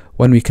us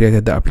when we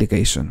created the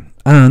application.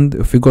 And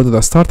if we go to the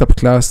startup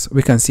class,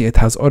 we can see it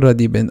has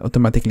already been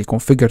automatically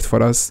configured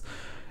for us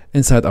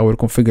inside our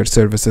configure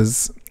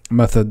services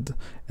method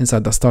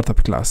inside the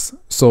startup class.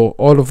 So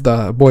all of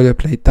the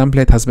boilerplate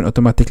template has been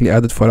automatically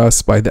added for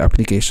us by the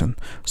application.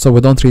 So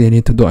we don't really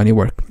need to do any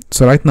work.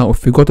 So right now,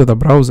 if we go to the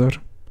browser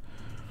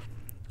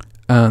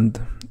and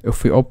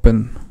if we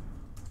open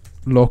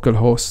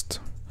localhost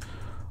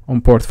on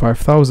port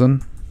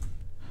 5000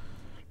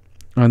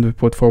 and we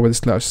put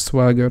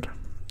 /swagger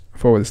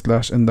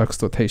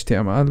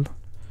 /index.html,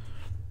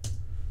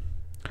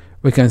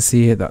 we can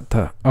see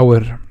that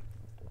our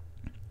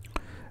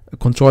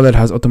controller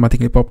has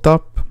automatically popped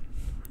up,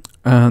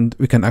 and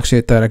we can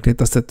actually directly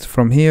test it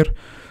from here.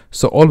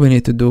 So all we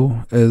need to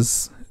do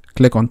is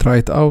click on try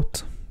it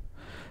out,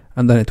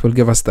 and then it will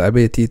give us the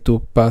ability to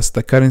pass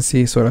the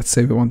currency. So let's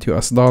say we want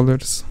US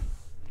dollars,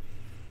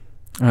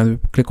 and we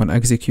click on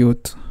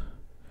execute.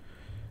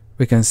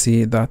 We can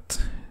see that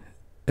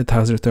it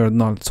has returned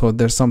null, so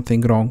there's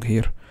something wrong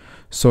here.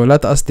 So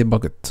let us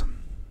debug it.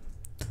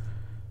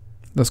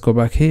 Let's go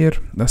back here,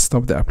 let's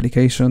stop the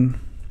application,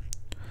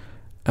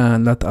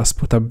 and let us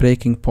put a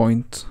breaking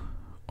point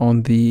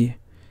on the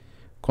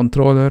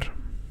controller,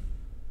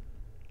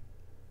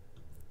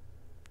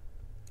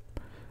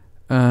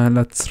 and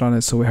let's run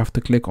it. So we have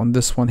to click on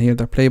this one here,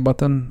 the play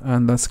button,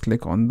 and let's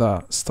click on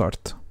the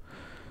start.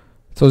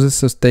 So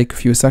this will take a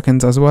few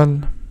seconds as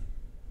well.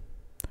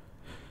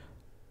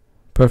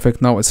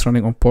 Perfect, now it's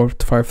running on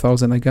port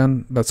 5000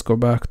 again. Let's go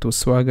back to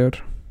Swagger,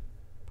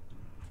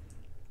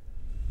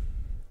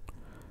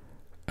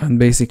 and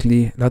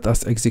basically let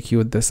us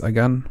execute this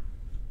again.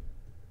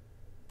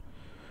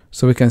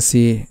 So we can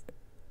see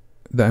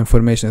the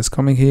information is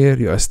coming here,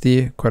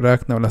 USD,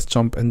 correct. Now let's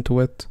jump into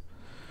it.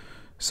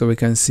 So we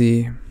can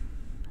see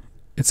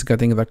it's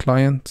getting the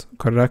client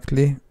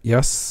correctly,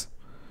 yes.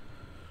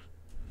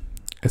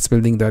 It's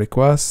building the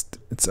request,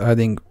 it's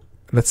adding,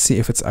 let's see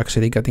if it's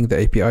actually getting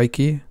the API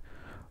key.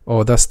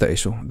 Oh, that's the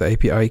issue. The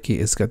API key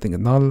is getting a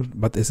null,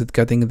 but is it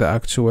getting the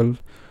actual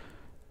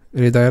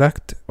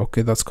redirect?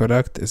 Okay, that's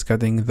correct. It's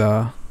getting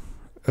the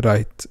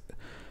right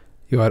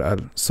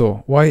URL.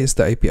 So why is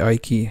the API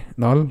key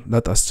null?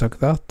 Let us check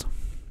that.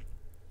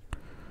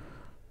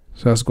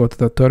 So let's go to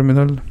the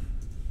terminal.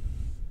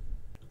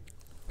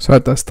 So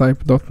let us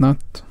type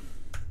 .NET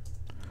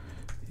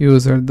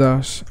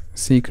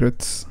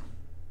user-secrets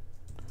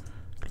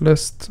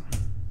list,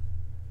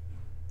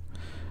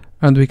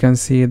 and we can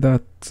see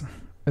that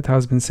it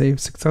has been saved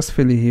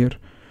successfully here.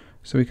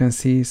 So we can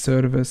see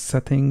service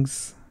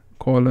settings :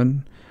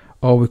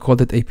 oh, we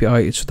called it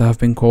API, it should have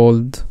been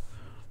called,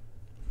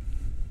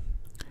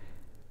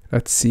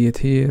 let's see it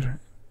here,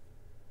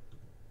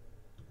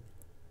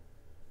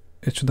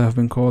 it should have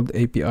been called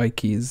API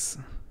keys.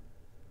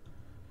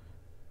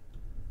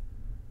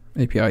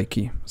 API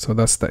key. So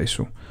that's the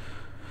issue.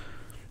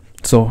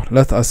 So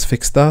let us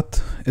fix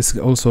that. It's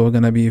also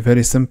gonna be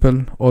very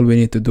simple. All we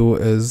need to do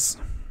is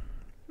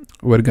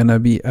we're gonna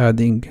be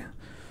adding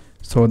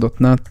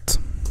 .NET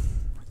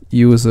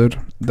user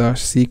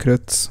dash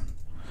secrets.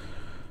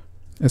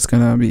 It's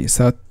gonna be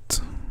set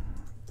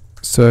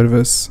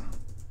service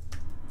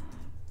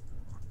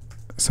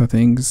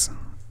settings.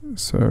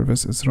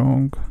 Service is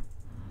wrong.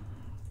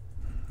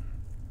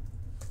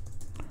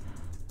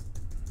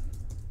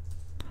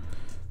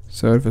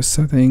 Service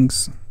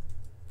settings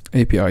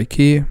API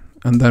key,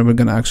 and then we're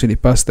gonna actually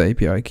pass the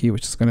API key,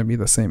 which is gonna be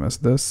the same as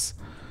this.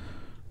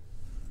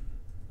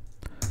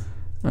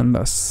 And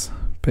let's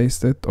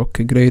paste it.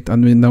 Okay, great.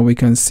 And now we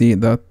can see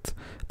that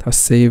it has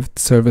saved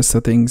service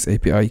settings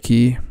API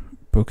key.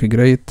 Okay,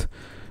 great.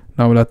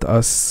 Now let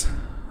us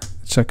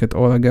check it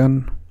all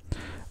again,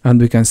 and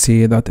we can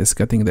see that it's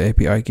getting the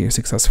API key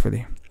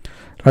successfully.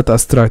 Let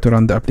us try to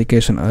run the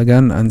application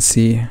again and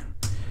see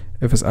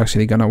if it's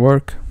actually gonna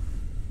work.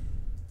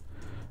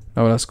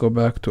 Now let's go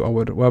back to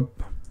our web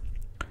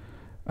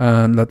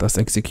and let us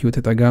execute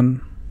it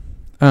again,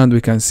 and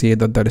we can see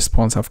that the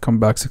response have come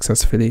back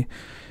successfully.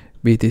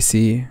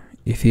 BTC,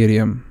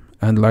 Ethereum,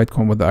 and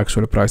Litecoin with the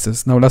actual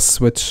prices. Now let's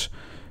switch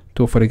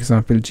to, for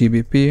example,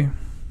 GBP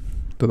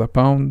to the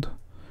pound,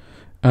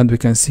 and we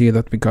can see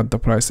that we got the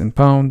price in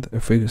pound.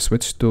 If we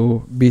switch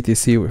to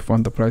BTC, we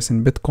found the price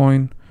in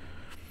Bitcoin,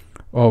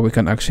 or we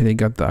can actually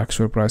get the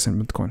actual price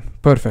in Bitcoin.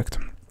 Perfect.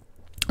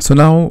 So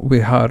now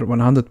we are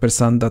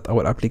 100% that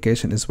our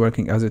application is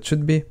working as it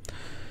should be.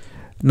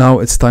 Now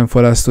it's time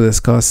for us to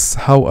discuss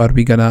how are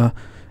we gonna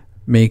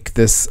make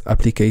this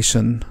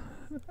application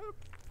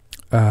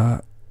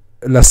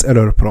less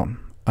error prone,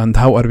 and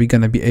how are we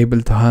gonna be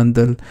able to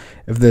handle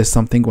if there's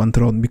something went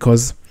wrong,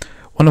 because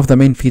one of the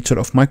main features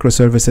of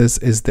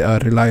microservices is they are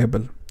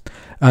reliable.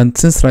 And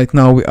since right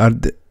now we are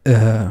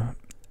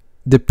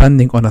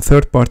depending on a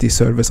third-party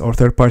service or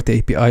third-party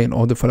API in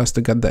order for us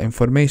to get the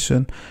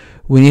information,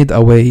 we need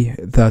a way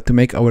to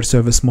make our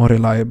service more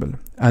reliable.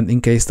 And in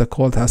case the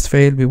code has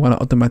failed, we want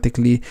to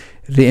automatically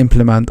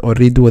re-implement or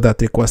redo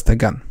that request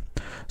again.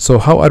 So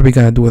how are we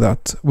going to do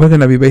that? We're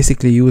going to be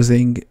basically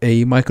using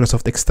a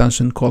Microsoft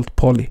extension called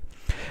Poly.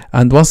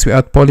 And once we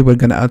add Poly, we're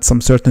going to add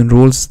some certain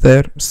rules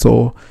there.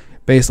 So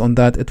based on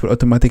that, it will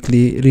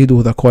automatically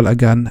redo the call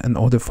again in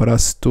order for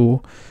us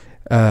to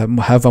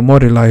have a more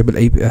reliable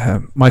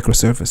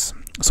microservice.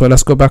 So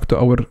let's go back to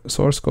our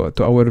source code,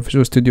 to our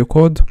Visual Studio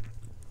Code.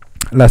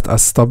 Let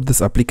us stop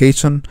this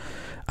application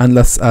and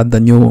let's add the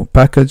new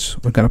package.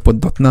 We're going to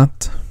put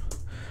 .NET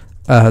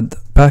add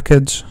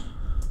package,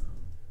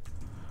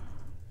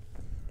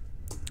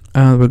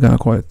 and we're going to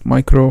call it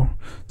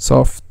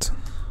Microsoft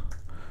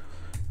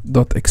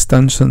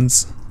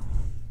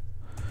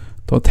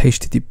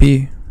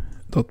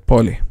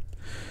 .extensions.http.poly.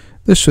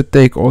 This should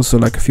take also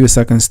like a few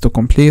seconds to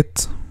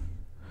complete.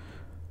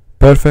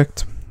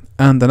 Perfect.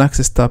 And the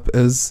next step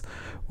is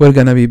we're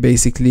gonna be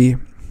basically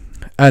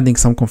adding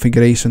some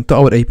configuration to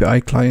our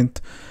API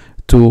client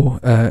to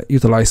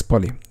utilize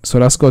Poly. So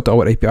let's go to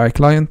our API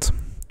client,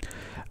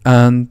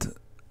 and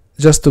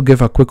just to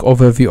give a quick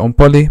overview on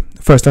Poly,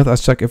 first let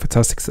us check if it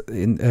has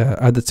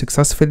added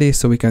successfully.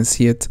 So we can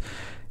see it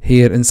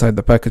here inside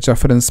the package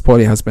reference.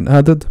 Poly has been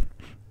added.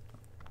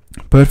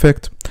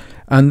 Perfect.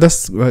 And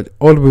that's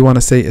all we want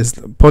to say is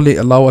Poly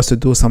allow us to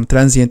do some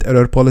transient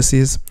error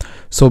policies.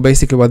 So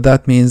basically what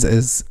that means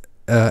is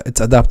it's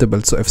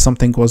adaptable. So if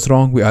something goes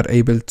wrong, we are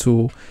able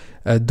to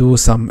do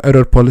some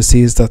error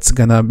policies that's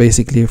gonna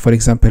basically, for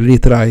example,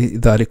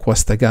 retry the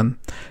request again,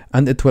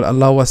 and it will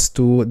allow us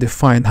to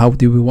define how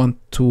do we want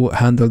to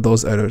handle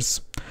those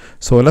errors.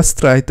 So let's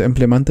try to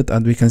implement it,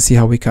 and we can see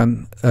how we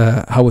can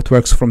how it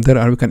works from there,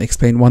 and we can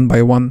explain one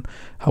by one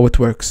how it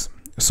works.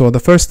 So the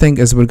first thing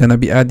is we're gonna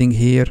be adding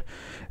here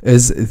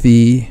is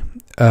the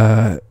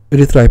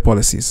retry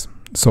policies.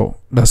 So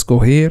let's go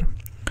here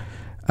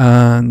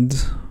and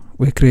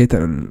we create a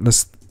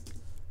list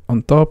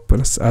on top.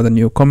 Let's add a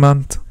new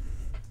comment,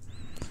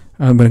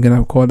 and we're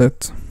gonna call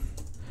it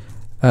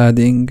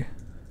adding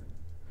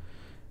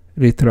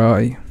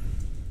retry,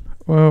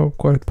 well,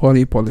 call it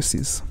Poly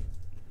policies.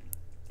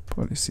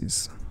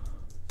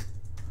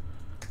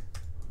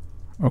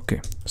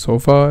 Okay, so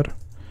far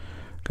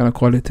gonna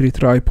call it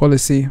retry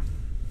policy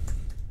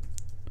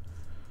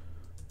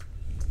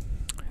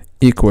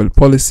equal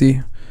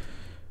policy.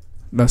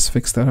 Let's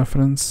fix the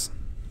reference.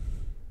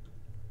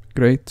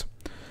 Great.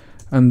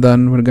 And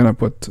then we're gonna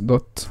put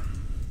dot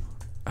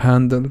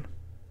handle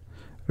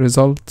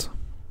result,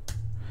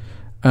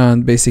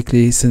 and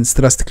basically since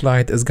REST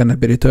client is gonna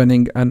be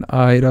returning an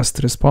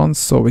iREST response,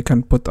 so we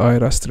can put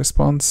iREST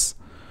response,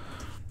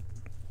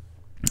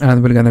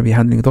 and we're gonna be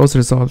handling those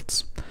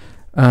results.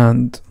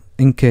 And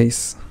in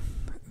case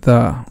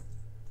the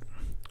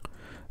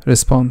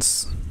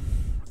response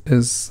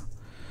has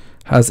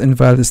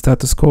invalid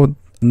status code,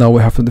 now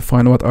we have to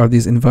define what are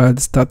these invalid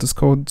status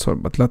codes. So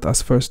but let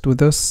us first do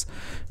this.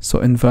 So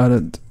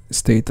invalid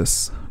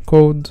status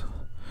code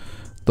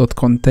dot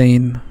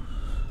contain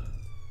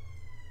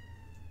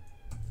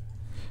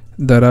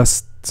the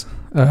REST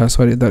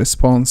the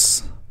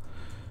response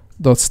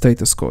dot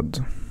status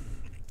code.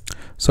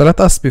 So let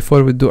us,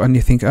 before we do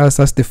anything else,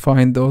 let's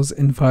define those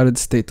invalid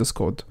status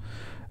code.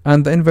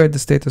 And the invalid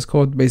status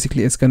code,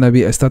 basically it's gonna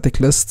be a static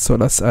list, so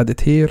let's add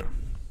it here.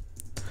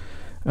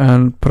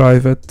 And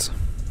private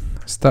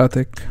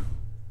static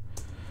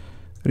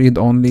read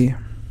only,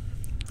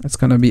 it's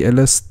gonna be a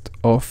list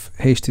of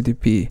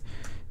HTTP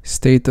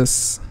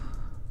status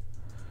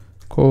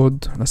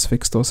code. Let's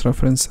fix those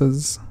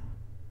references.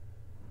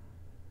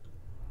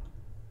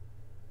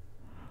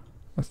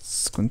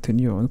 Let's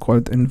continue and call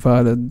it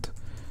invalid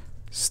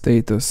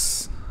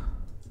status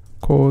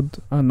code,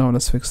 and now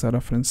let's fix the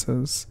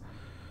references.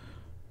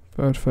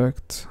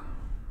 Perfect.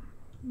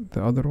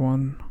 The other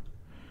one,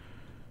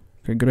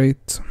 okay,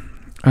 great.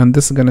 And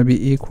this is gonna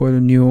be equal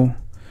new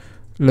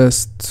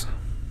list,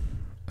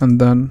 and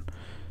then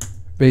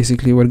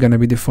basically we're gonna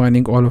be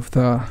defining all of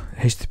the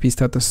HTTP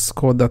status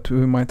code that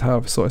we might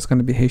have. So it's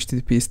gonna be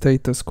HTTP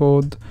status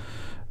code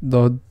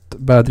dot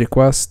bad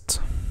request.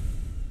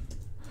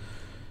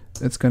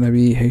 It's gonna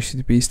be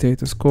HTTP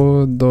status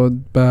code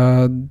dot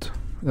bad,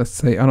 let's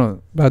say, I don't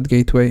know, bad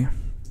gateway.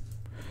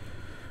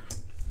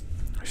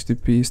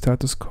 HTTP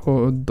status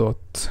code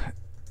dot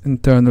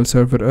internal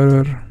server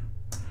error.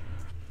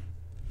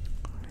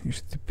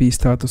 HTTP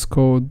status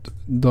code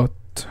dot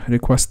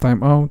request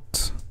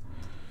timeout.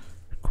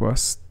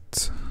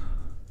 Request.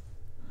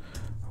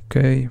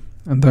 Okay,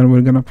 and then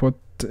we're gonna put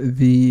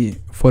the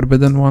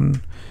forbidden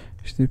one.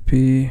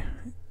 HTTP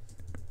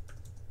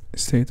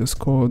status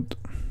code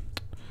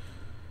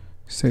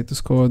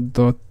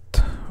dot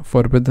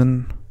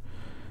forbidden,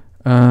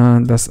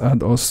 and let's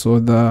add also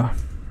the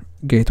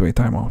gateway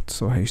timeout.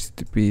 So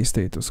HTTP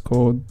status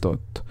code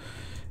dot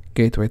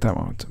gateway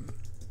timeout.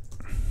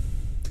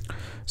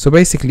 So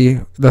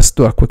basically, let's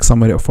do a quick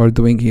summary of what we're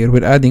doing here.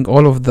 We're adding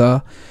all of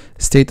the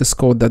status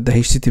code that the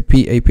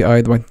HTTP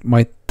API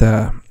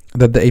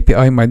that the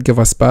API might give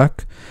us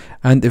back,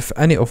 and if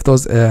any of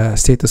those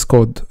status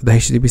code, the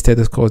HTTP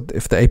status code,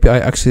 if the API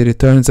actually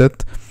returns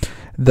it,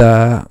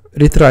 the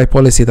retry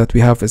policy that we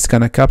have is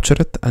gonna capture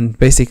it, and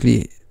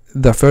basically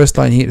the first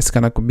line here is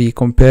gonna be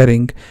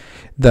comparing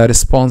the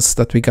response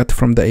that we get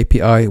from the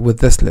API with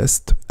this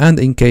list, and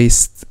in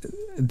case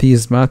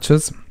these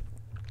matches,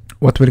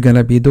 what we're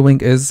gonna be doing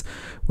is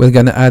we're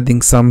gonna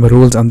adding some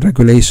rules and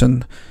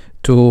regulation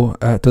to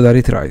the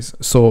retries.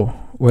 So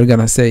we're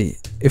gonna say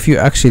if you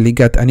actually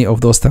get any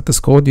of those status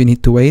code, you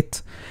need to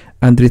wait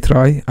and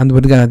retry, and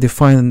we're gonna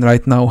define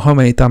right now how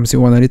many times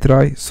you wanna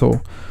retry.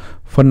 So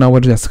for now we're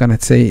just gonna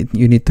say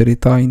you need to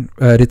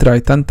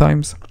retry 10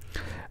 times,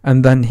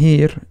 and then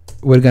here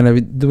we're gonna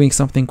be doing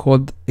something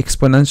called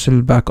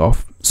exponential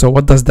backoff. So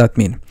what does that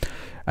mean?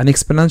 An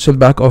exponential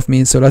backoff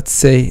means, so let's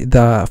say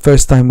the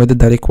first time we did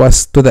the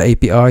request to the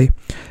API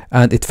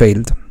and it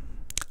failed,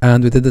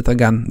 and we did it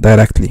again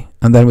directly,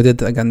 and then we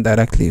did it again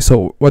directly.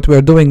 So what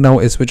we're doing now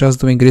is we're just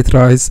doing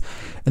retries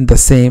in the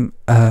same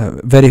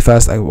very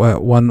fast,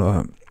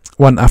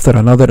 one after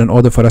another, in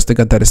order for us to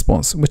get the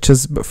response, which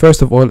is,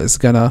 first of all, is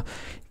gonna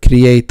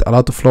create a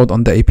lot of load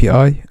on the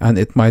API, and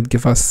it might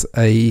give us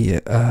a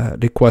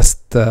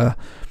request.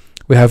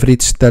 We have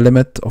reached the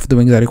limit of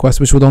doing the request,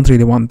 which we don't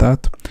really want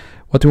that.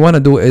 What we want to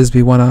do is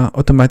we want to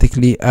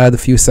automatically add a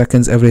few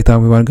seconds every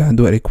time we want to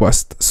do a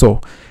request. So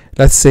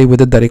let's say we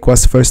did the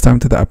request first time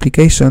to the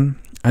application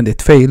and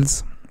it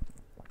fails.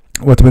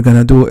 What we're going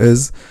to do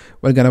is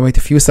we're going to wait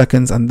a few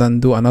seconds and then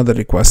do another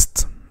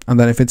request, and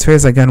then if it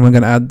fails again, we're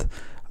going to add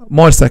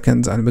more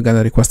seconds and we're going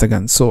to request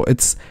again. So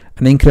it's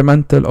an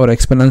incremental or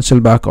exponential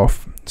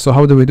backoff. So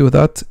how do we do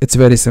that? It's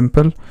very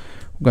simple.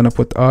 We're going to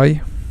put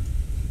I,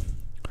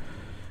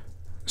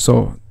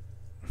 so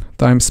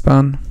time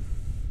span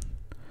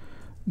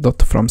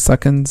dot from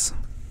seconds.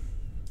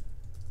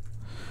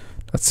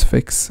 Let's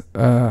fix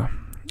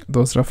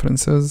those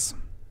references.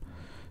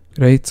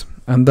 Great.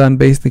 And then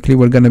basically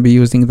we're going to be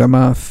using the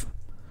math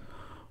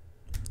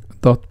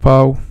dot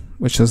pow,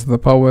 which is the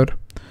power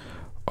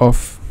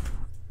of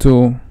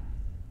 2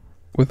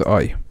 with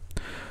I.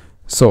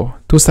 So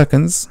 2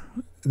 seconds,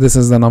 this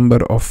is the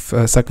number of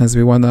seconds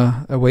we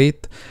wanna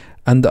wait,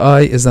 and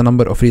I is the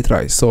number of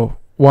retries. So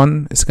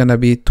 1 is gonna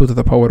be 2 to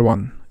the power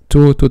 1,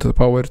 2 to the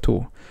power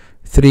 2,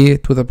 3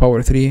 to the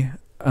power 3,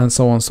 and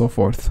so on and so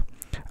forth.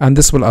 And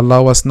this will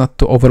allow us not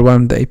to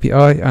overwhelm the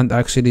API and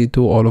actually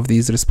do all of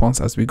these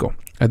response as we go,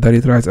 the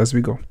retries as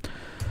we go.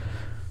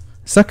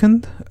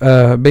 Second,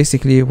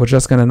 basically we're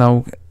just gonna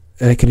now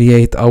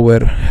create our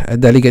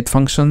delegate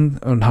function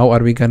on how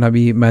are we gonna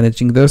be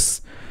managing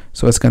this.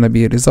 So it's gonna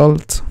be a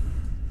result,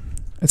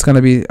 it's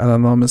gonna be an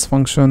anonymous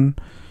function,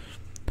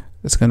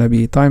 it's gonna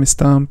be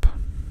timestamp,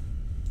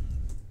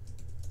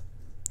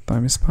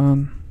 time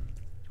span,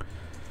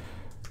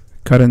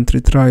 current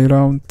retry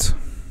route,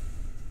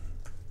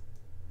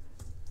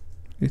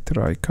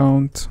 retry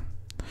count,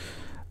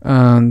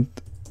 and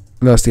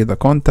lastly the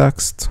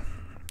context.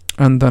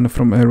 And then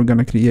from there we're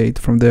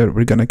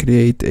gonna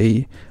create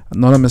a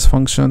anonymous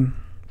function,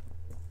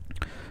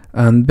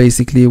 and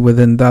basically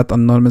within that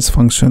anonymous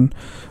function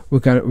we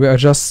are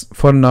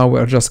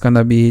just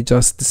gonna be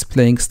just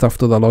displaying stuff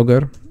to the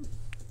logger.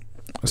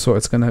 So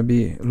it's gonna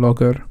be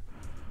logger,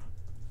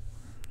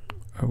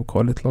 I will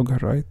call it logger,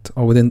 right?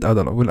 Oh, we didn't add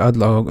a logger. We'll add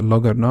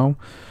logger now.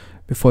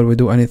 Before we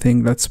do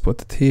anything, let's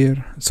put it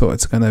here. So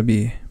it's gonna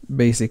be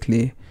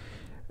basically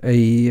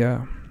a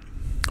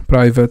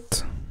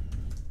private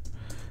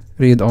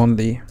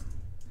read-only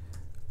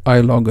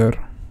iLogger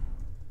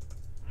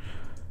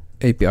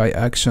API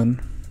action.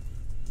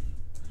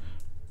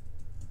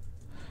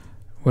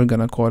 We're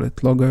gonna call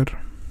it logger.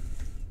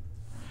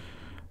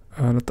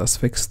 Let us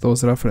fix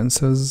those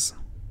references.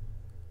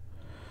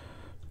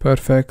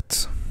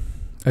 Perfect.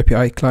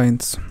 API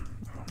clients.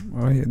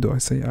 Why do I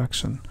say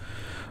action?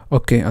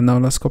 Okay, and now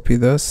let's copy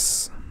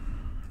this,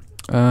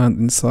 and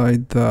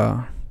inside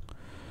the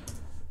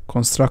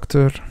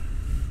constructor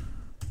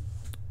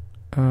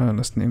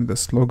let's name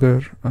this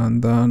logger,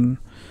 and then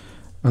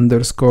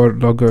underscore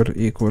logger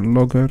equal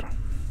logger.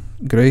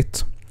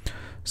 Great.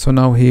 So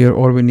now here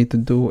all we need to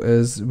do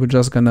is we're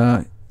just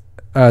gonna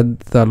add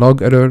the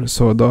log error.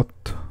 So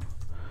dot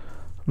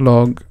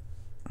log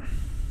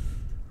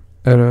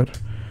error,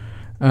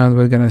 and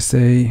we're gonna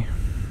say,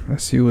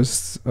 let's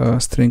use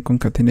string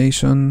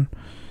concatenation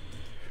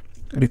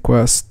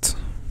request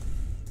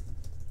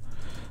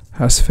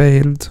has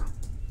failed,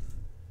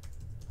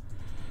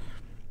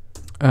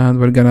 and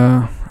we're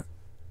gonna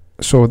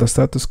show the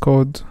status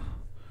code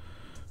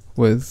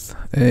with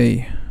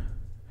a,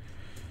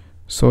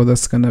 so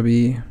that's gonna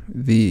be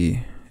the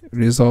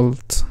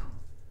result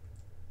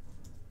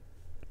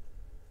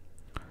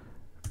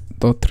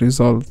dot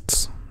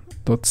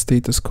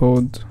status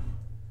code,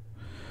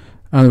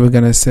 and we're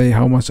gonna say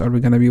how much are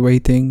we gonna be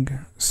waiting.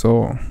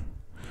 So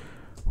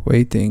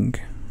waiting,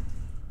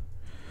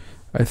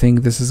 I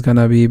think this is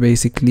gonna be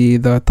basically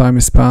the time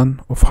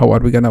span of how are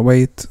we gonna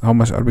wait, how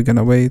much are we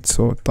gonna wait.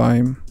 So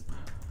time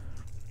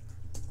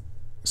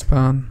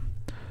span,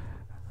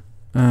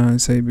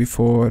 and say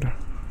before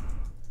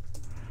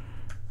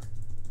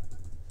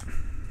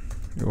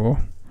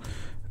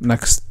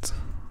next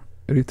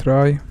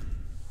retry,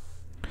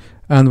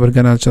 and we're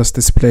gonna just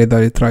display the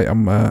retry.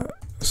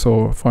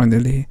 So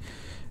finally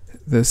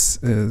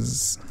this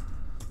is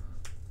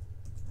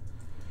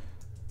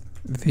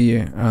the,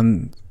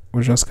 and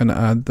we're just gonna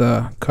add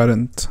the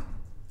current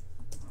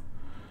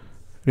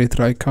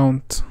retry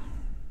count.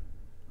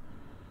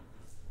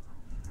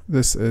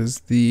 This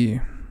is the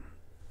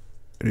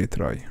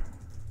retry.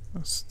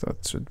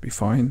 That should be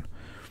fine.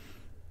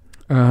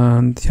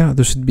 And yeah,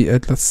 this should be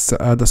it. Let's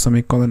add a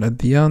semicolon at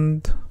the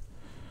end,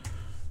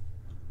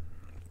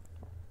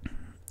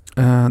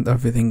 and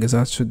everything is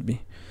as should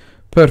be.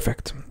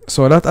 Perfect.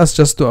 So let us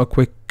just do a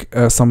quick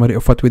summary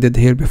of what we did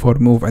here before we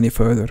move any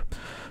further.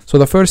 So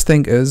the first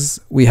thing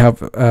is we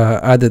have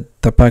added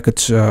the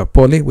package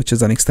poly, which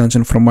is an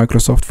extension from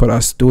Microsoft for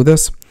us to do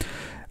this.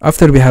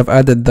 After we have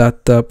added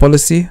that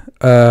policy,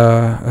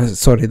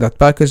 that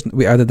package,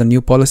 we added a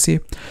new policy,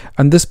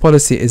 and this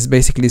policy is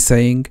basically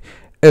saying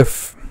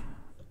if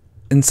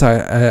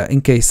inside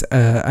in case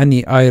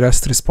any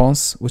iREST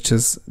response, which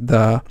is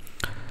the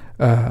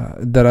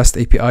REST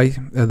API,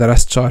 the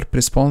REST sharp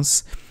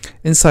response,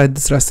 inside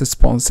this REST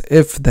response,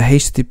 if the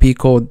HTTP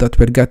code that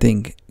we're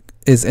getting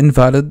is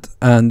invalid,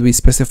 and we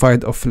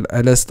specified of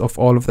a list of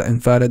all of the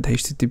invalid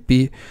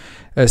HTTP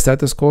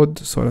status code.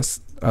 So let's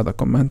add a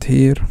comment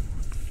here,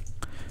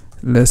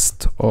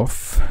 list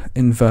of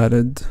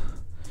invalid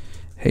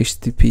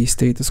HTTP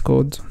status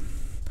code.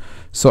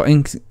 So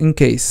in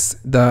case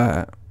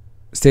the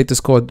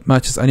status code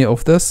matches any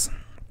of this,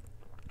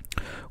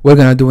 we're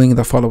gonna doing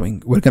the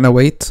following. We're gonna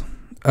wait,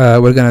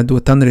 we're gonna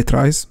do 10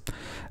 retries,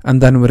 and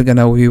then we're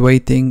gonna be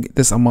waiting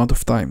this amount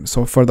of time.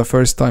 So for the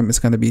first time it's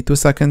gonna be 2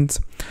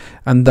 seconds,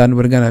 and then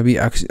we're gonna be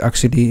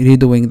actually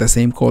redoing the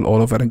same call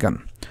all over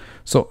again.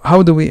 So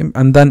how do we,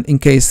 and then in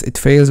case it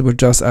fails, we're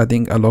just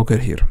adding a logger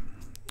here.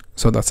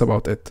 So that's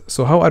about it.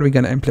 So how are we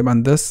gonna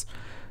implement this?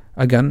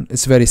 Again,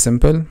 it's very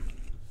simple.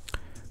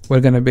 We're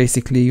gonna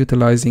basically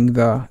utilizing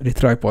the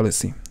retry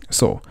policy.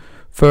 So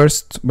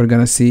first we're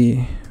gonna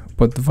see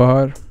put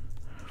var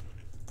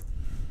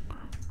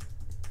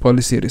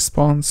policy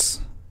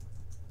response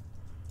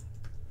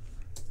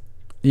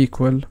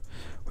equal,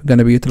 we're going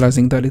to be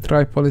utilizing the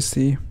retry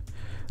policy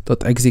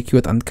dot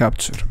execute and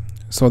capture.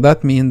 So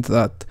that means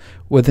that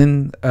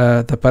within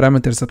the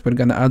parameters that we're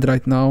going to add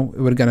right now,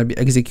 we're going to be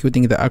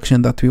executing the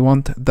action that we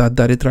want that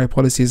the retry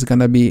policy is going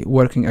to be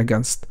working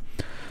against.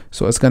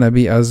 So it's going to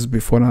be as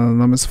before an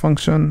anonymous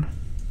function,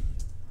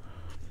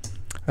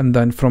 and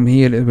then from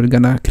here we're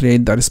going to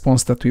create the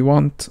response that we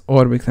want,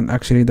 or we can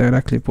actually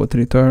directly put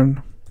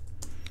return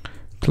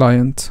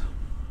client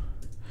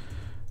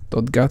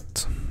dot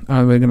get,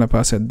 and we're gonna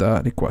pass it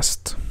the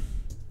request.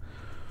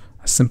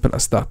 As simple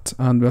as that,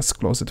 and let's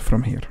close it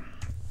from here.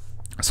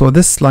 So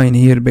this line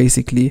here,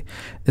 basically,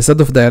 instead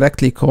of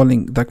directly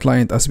calling the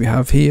client as we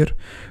have here,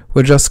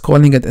 we're just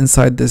calling it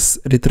inside this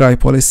retry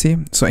policy.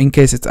 So in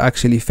case it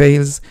actually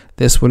fails,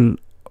 this will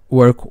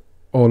work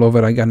all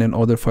over again in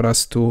order for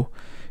us to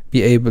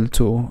be able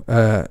to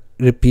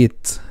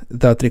repeat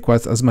that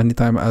request as many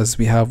times as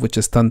we have, which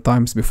is 10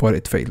 times before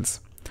it fails.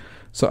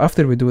 So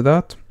after we do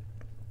that,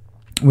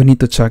 we need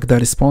to check the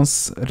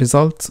response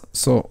result.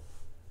 So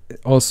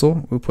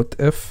also we put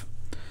if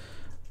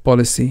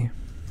policy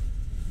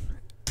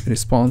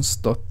response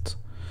dot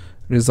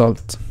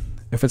result.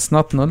 If it's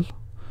not null,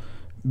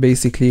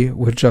 basically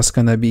we're just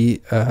gonna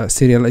be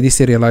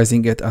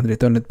deserializing it and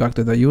return it back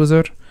to the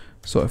user.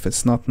 So if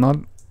it's not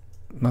null,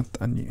 if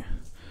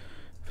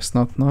it's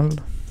not null,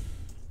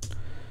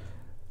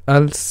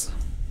 else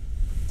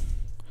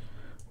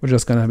we're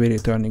just gonna be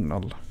returning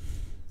null.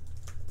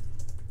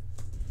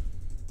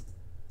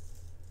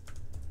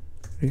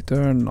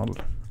 Return null.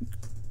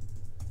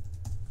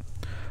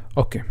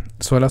 Okay,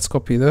 so let's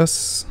copy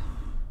this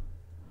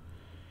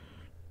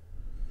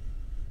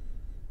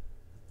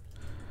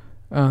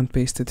and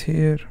paste it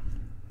here,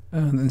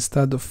 and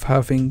instead of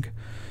having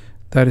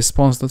the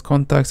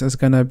response.context, is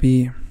gonna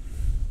be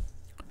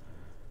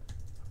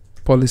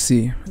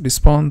policy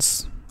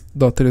response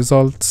dot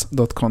results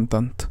dot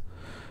content,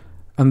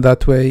 and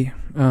that way,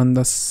 and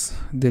let's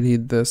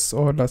delete this,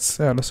 or let's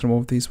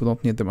remove these, we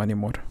don't need them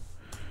anymore.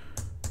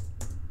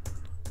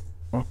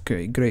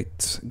 Okay,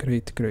 great,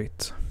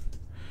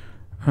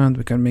 and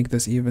we can make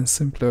this even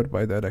simpler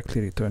by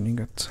directly returning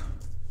it,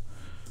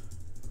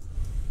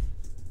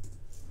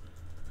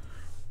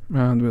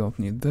 and we don't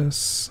need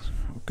this.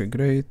 Okay,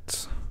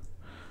 great.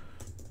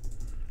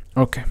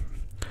 Okay,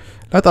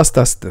 let us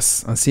test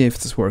this and see if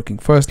it's working.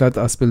 First, let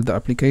us build the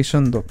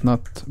application.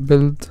 .NET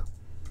build.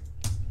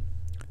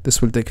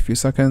 This will take a few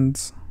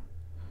seconds.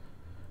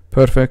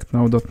 Perfect.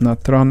 Now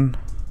 .NET run.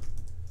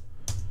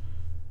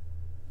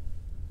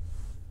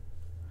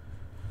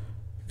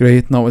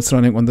 Great, now it's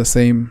running on the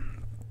same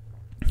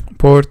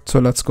port. So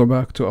let's go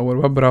back to our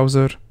web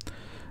browser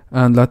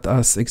and let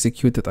us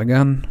execute it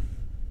again.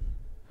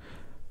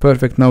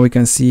 Perfect, now we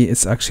can see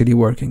it's actually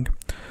working.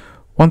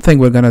 One thing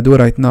we're gonna do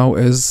right now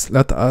is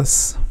let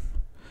us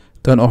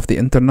turn off the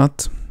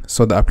internet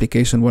so the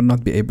application will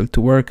not be able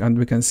to work, and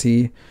we can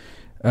see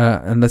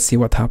and let's see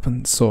what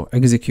happens. So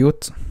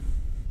execute,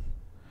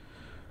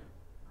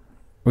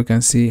 we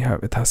can see how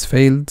it has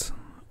failed,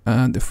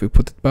 and if we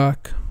put it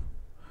back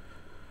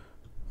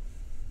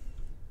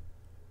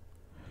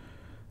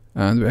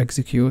and we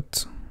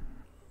execute,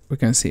 we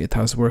can see it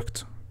has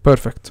worked.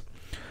 Perfect.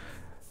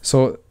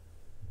 So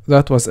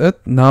that was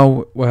it.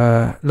 Now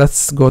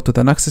let's go to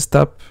the next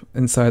step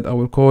inside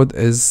our code,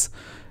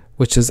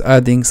 which is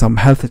adding some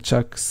health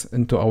checks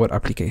into our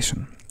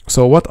application.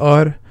 So what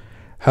are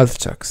health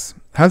checks?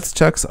 Health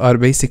checks are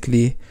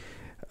basically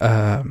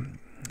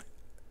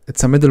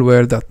it's a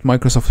middleware that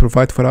Microsoft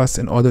provides for us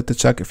in order to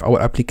check if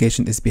our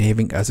application is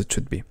behaving as it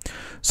should be.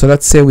 So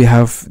let's say we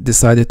have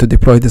decided to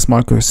deploy this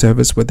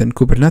microservice within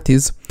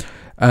Kubernetes.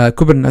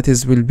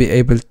 Kubernetes will be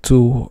able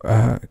to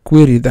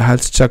query the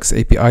healthChecks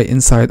API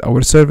inside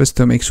our service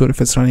to make sure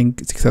if it's running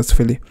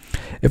successfully.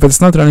 If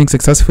it's not running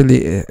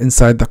successfully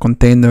inside the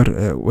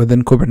container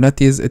within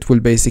Kubernetes, it will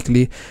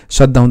basically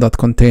shut down that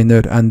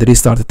container and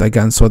restart it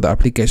again, so the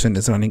application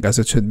is running as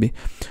it should be.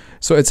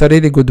 So it's a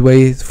really good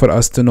way for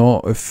us to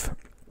know if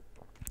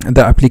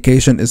the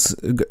application is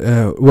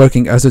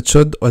working as it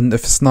should, and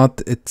if it's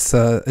not, it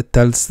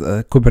tells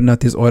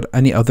Kubernetes or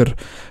any other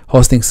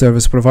hosting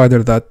service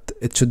provider that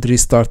it should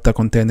restart the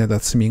container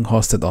that's being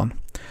hosted on.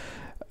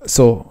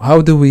 So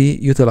how do we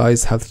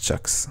utilize health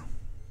checks?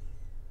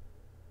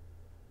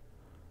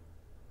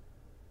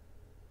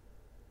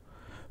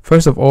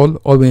 First of all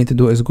we need to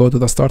do is go to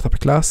the startup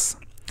class,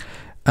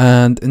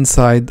 and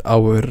inside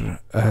our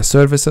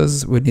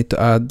services we need to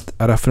add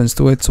a reference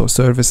to it. So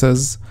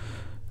services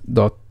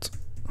dot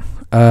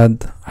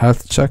add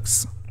health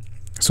checks.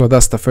 So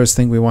that's the first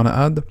thing we want to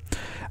add,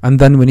 and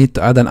then we need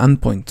to add an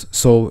endpoint.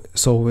 So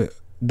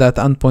that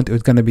endpoint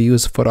is going to be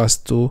used for us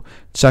to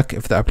check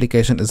if the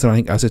application is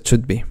running as it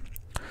should be.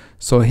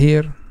 So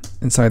here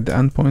inside the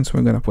endpoints,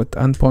 we're going to put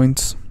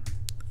endpoints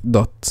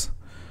dot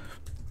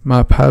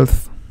map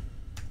health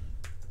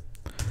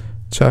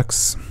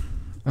checks,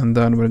 and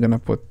then we're going to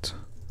put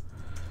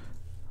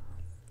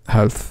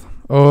health,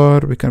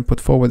 or we can put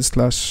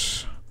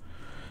 /,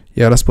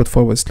 yeah, let's put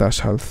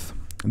 / health.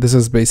 This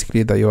is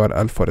basically the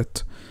URL for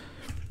it.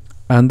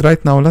 And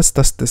right now let's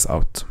test this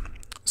out.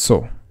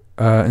 So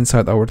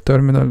inside our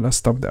terminal, let's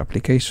stop the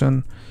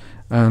application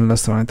and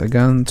let's run it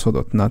again. So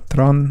 .NET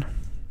run,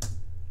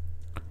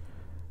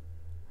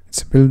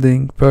 it's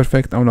building.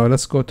 Perfect. Now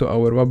let's go to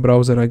our web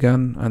browser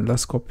again and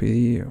let's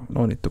copy,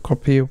 no need to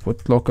copy,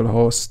 put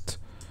localhost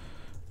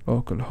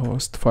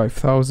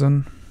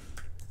 5000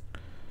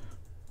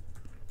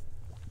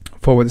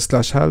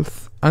 /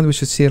 health, and we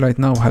should see right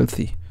now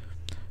healthy.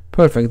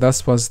 Perfect,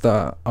 that was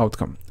the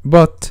outcome.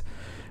 But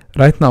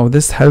right now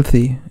this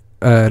healthy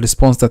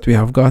response that we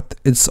have got,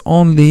 it's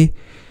only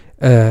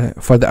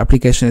for the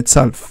application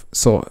itself,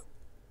 so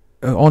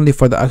only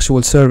for the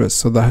actual service.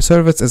 So the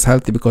service is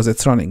healthy because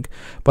it's running,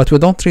 but we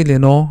don't really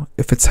know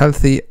if it's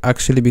healthy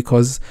actually,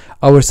 because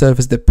our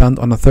service depends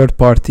on a third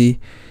party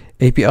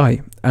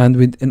API,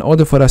 and in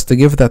order for us to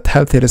give that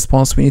healthy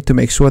response, we need to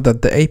make sure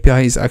that the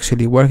API is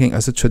actually working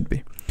as it should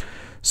be.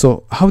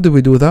 So how do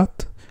we do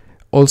that?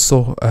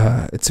 Also,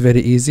 it's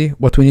very easy.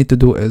 What we need to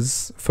do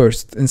is,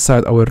 first,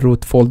 inside our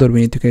root folder,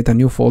 we need to create a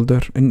new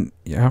folder, and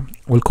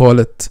we'll call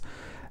it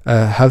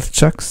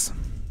healthChecks.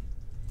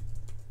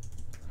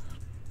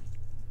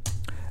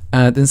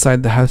 And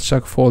inside the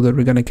healthCheck folder,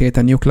 we're gonna create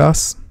a new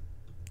class,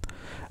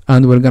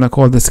 and we're gonna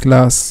call this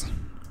class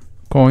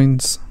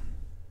coins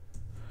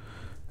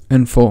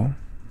info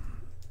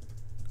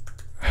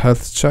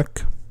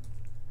healthCheck,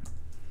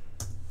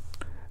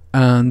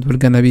 and we're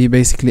gonna be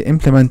basically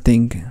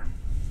implementing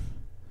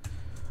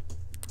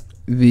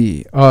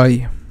the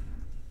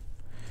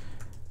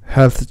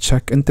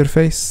healthCheck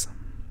interface.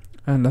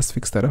 And let's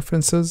fix the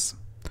references,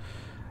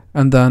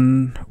 and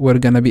then we're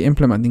gonna be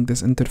implementing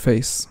this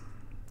interface.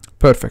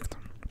 Perfect.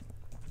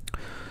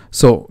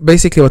 So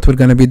basically what we're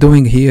gonna be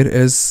doing here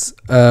is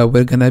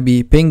we're gonna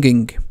be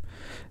pinging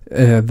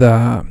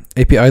the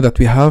API that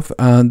we have,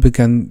 and we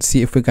can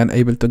see if we can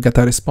able to get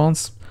a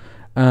response.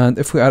 And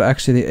if we are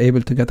actually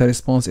able to get a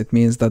response, it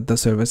means that the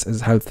service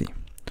is healthy.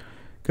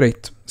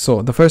 Great.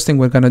 So the first thing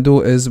we're gonna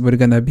do is we're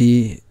gonna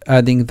be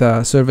adding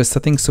the service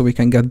settings so we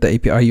can get the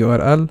API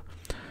URL.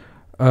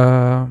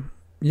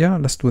 Yeah,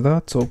 let's do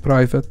that. So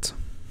private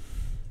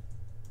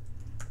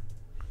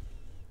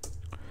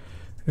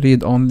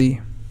read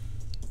only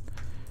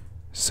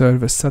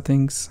service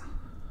settings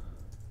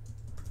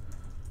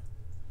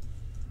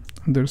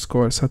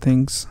underscore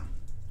settings,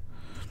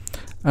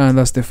 and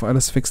let's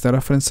fix the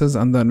references,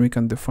 and then we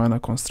can define a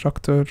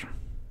constructor.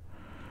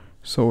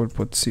 So we'll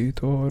put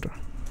ctor,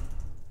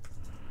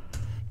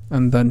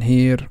 and then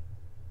here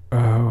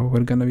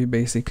we're gonna be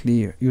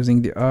basically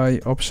using the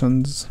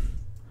options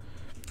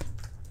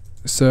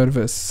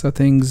service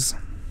settings,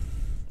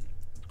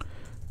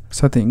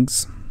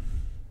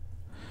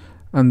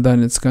 and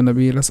then it's gonna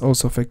be, let's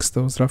also fix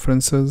those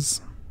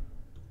references.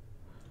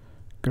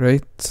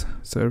 Great.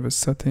 Service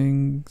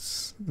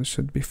settings, this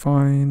should be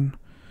fine.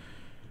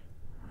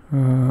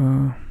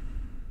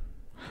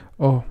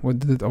 Oh, we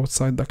did it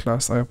outside the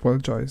class, I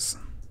apologize.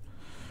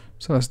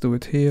 So let's do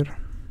it here.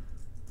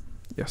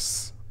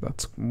 Yes,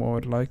 that's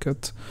more like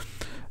it.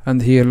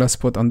 And here let's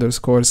put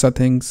underscore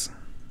settings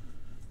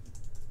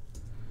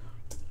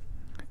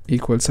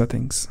equal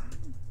settings.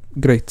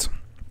 Great.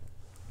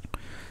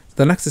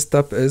 The next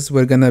step is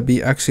we're gonna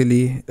be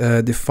actually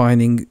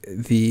defining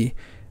the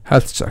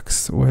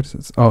healthChecks. Where is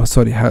it? Oh,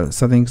 sorry, health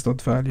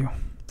settings.value.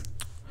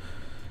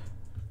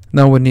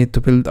 Now we need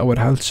to build our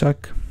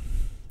healthCheck.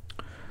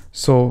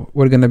 So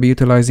we're gonna be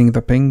utilizing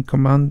the ping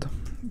command,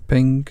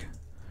 ping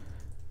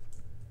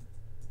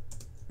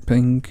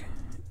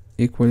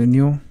equal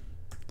new.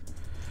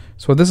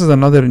 So this is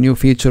another new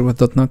feature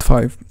with .NET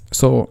 5.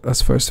 So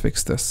let's first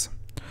fix this.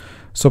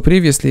 So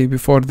previously,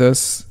 before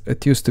this,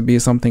 it used to be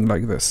something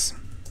like this.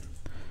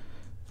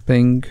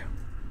 Ping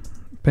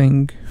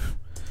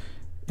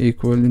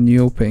equal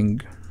new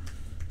ping.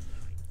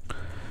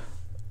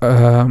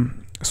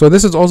 So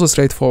this is also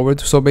straightforward.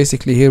 So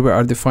basically here we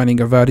are defining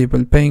a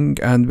variable ping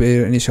and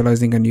we're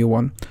initializing a new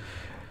one.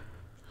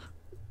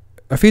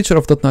 A feature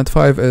of .NET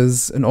 5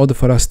 is, in order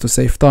for us to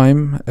save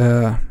time,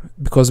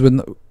 because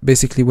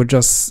we're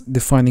just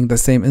defining the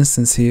same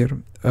instance here,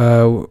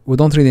 we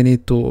don't really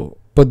need to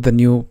put the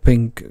new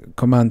ping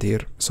command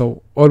here.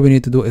 So all we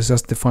need to do is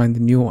just define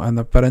the new and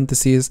the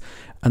parentheses,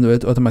 and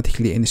it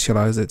automatically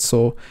initialize it.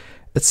 So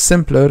it's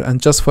simpler,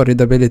 and just for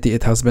readability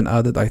it has been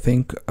added, I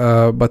think,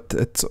 but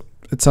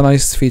it's a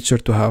nice feature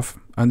to have,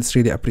 and it's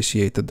really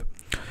appreciated.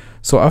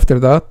 So after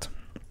that,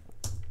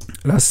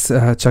 let's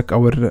check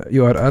our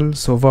URL.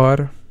 So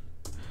var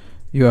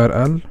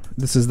URL,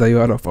 this is the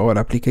URL of our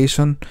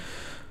application.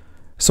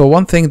 So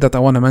one thing that I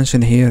want to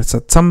mention here is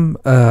that some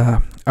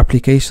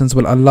applications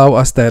will allow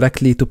us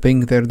directly to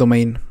ping their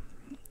domain,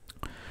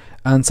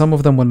 and some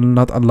of them will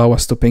not allow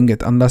us to ping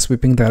it unless we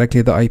ping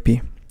directly the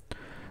IP.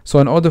 So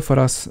in order for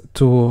us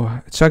to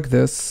check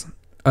this,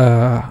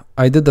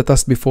 I did the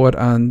test before,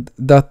 and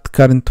that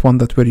current one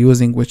that we're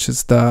using, which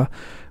is the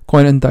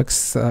coin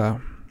index,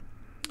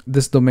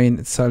 this domain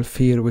itself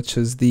here, which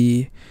is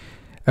the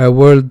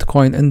world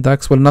coin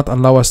index, will not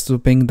allow us to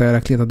ping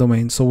directly the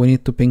domain. So we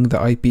need to ping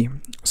the IP.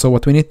 So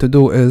what we need to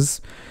do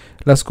is,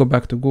 let's go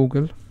back to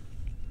Google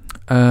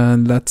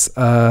and let's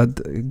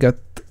add get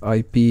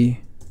IP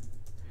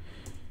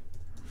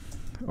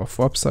of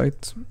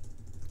website,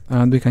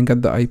 and we can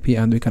get the IP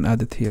and we can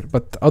add it here.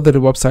 But other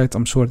websites,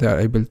 I'm sure they are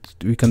able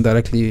to, we can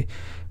directly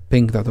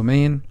ping the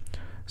domain.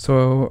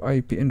 So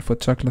IP info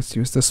check, let's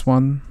use this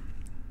one,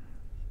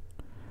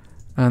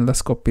 and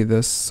let's copy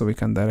this so we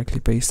can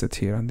directly paste it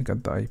here and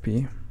get the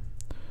IP.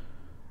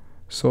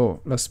 So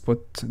let's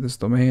put this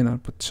domain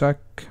and put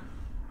check.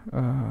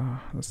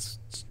 Let's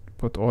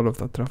put all of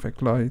the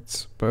traffic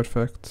lights.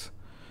 Perfect.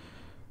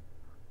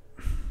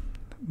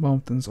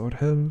 Mountains or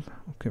hill.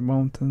 Okay,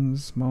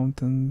 mountains or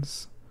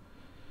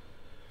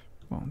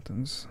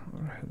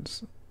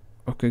hills.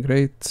 Okay,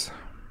 great.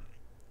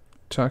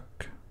 Check.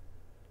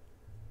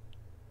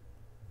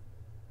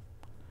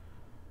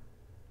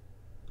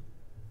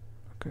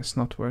 Okay, it's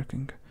not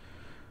working.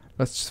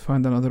 Let's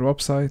find another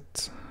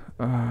website.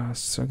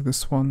 Let's check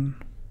this one.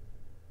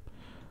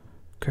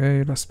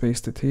 Okay, let's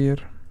paste it here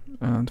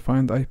and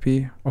find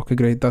IP. Okay,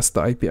 great. That's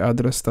the IP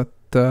address that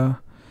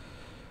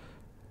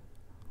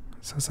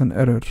says an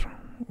error.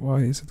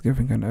 Why is it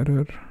giving an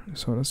error?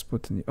 So let's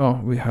put in.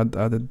 Oh, we had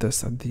added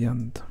this at the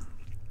end.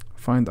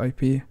 Find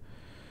IP.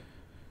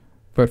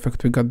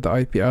 Perfect. We got the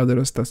IP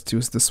address. Let's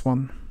use this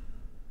one.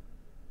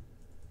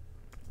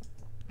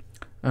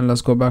 And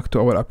let's go back to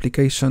our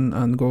application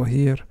and go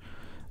here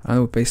and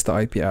we'll paste the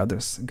IP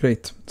address.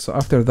 Great. So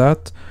after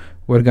that,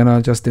 we're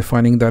gonna just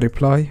defining the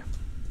reply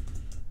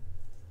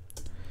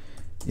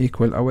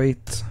equal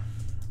await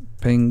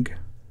ping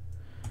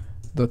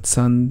dot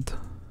send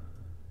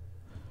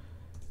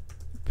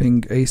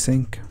ping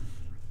async,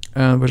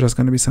 and we're just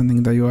gonna be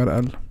sending the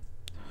URL.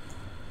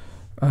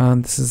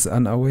 And this is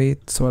an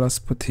await, so let's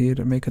put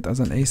here, make it as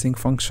an async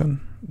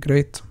function.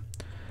 Great.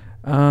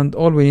 And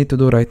all we need to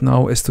do right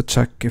now is to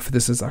check if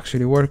this is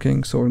actually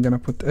working. So we're gonna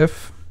put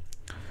if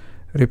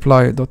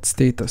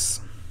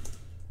reply.status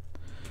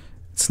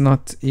it's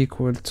not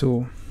equal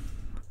to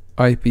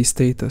IP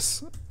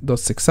status dot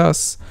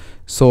success.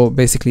 So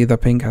basically the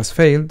ping has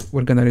failed.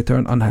 We're gonna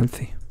return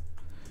unhealthy.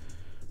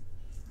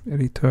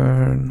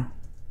 Return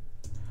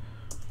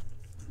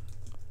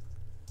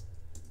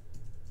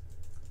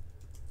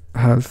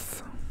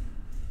health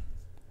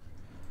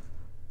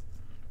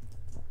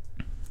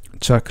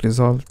check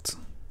result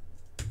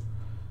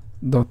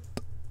dot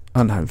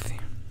unhealthy,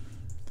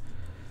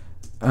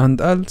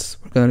 and else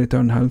we're gonna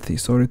return healthy.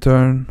 So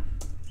return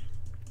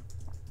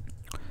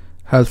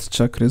health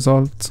check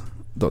result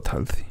dot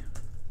healthy.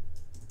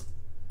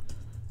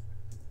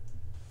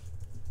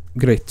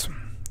 Great.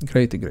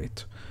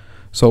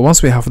 So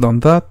once we have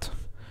done that,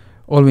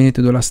 all we need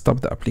to do, let's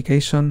stop the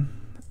application,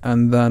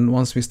 and then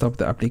once we stop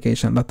the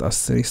application, let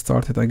us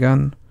restart it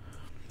again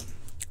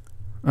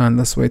and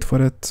let's wait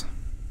for it.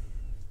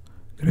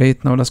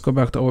 Great. Now let's go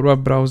back to our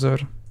web browser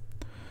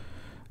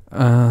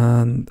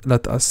and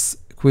let us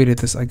query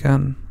this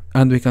again,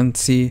 and we can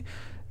see,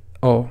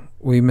 oh,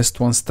 we missed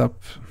one step,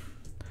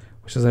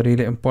 which is a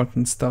really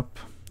important step.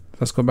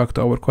 Let's go back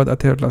to our code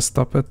editor. Let's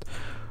stop it.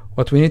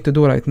 What we need to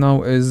do right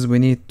now is we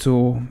need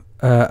to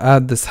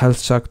add this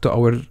health check to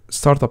our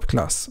startup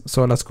class.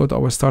 So let's go to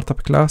our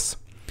startup class,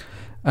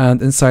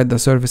 and inside the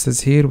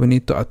services here we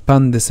need to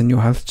append this new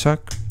health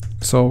check.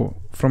 So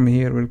from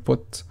here we'll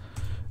put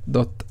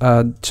dot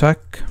add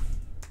check,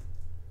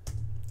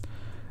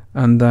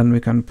 and then we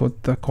can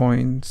put the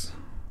coins,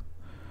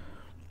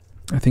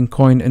 I think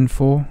coins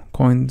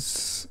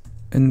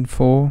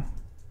info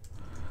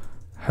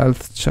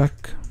health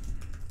check.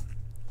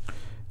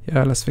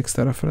 Yeah, let's fix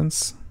the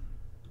reference.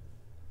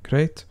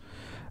 Great.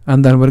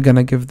 And then we're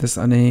gonna give this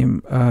a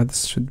name.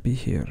 This should be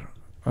here,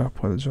 I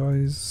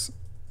apologize,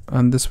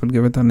 and this will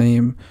give it a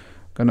name.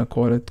 Gonna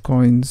call it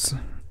coins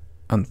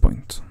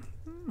endpoint.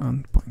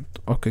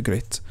 Okay,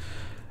 great.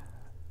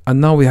 And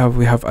now we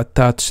have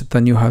attached the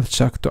new health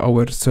check to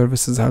our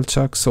services health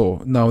check.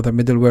 So now the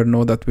middleware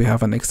know that we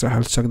have an extra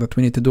health check that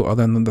we need to do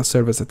other than the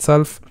service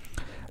itself.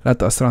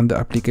 Let us run the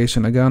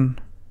application again,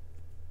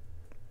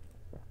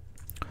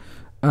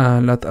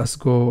 and let us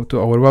go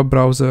to our web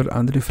browser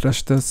and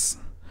refresh this,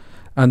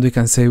 and we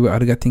can say we are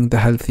getting the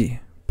healthy.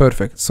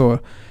 Perfect. So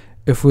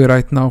if we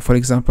right now, for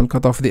example,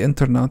 cut off the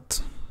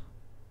internet,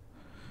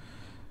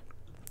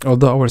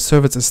 although our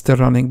service is still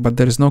running but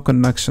there is no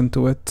connection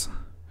to it,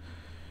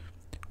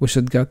 we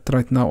should get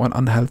right now an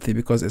unhealthy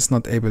because it's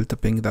not able to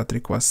ping that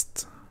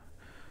request.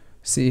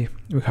 See,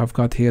 we have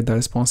got here the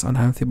response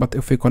unhealthy, but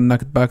if we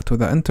connect back to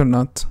the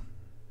internet,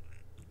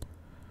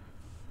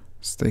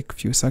 let's take a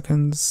few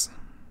seconds.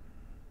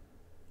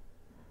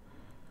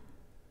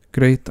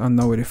 Great. And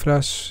now we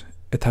refresh,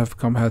 it have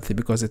become healthy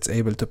because it's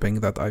able to ping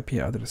that IP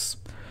address.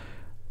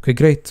 Okay,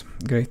 great.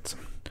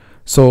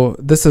 So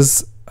this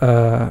is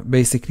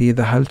basically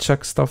the health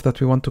check stuff that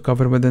we want to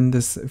cover within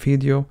this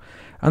video.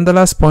 And the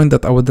last point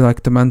that I would like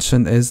to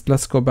mention is,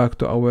 let's go back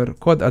to our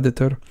code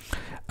editor,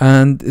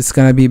 and it's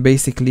gonna be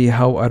basically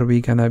how are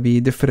we gonna be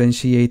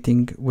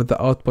differentiating with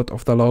the output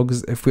of the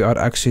logs if we are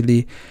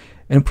actually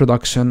in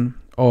production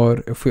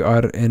or if we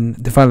are in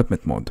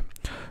development mode.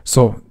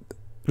 So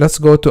let's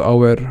go to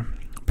our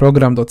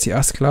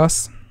program.cs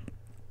class,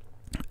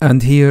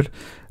 and here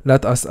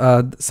let us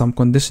add some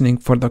conditioning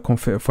for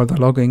the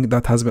logging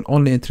that has been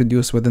only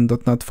introduced within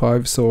 .NET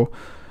 5, so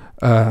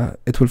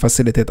it will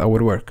facilitate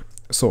our work.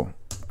 So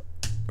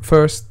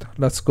first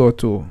let's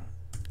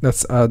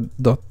add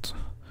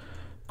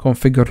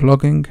 .configure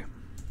logging,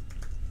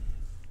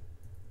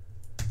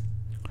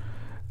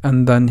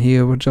 and then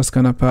here we're just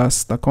gonna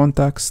pass the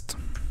context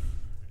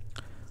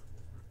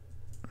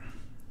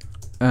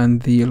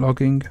and the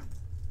logging,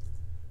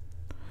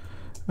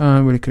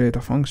 and we'll create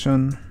a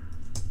function,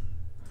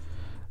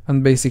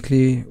 and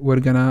basically we're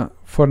gonna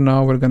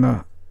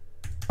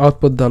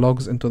output the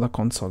logs into the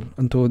console,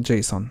 into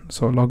JSON.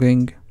 So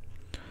logging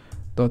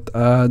dot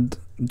add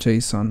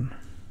JSON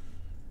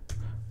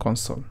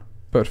console.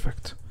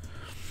 Perfect.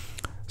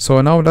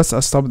 So now let's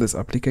stop this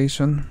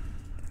application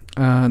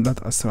and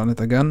let us run it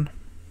again.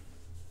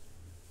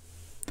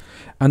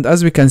 And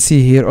as we can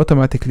see here,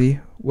 automatically,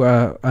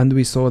 and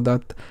we saw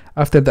that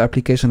after the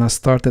application has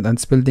started and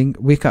it's building,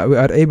 we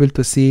are able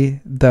to see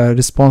the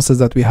responses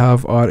that we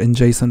have are in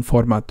JSON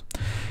format.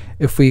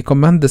 If we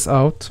comment this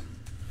out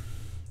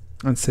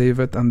and save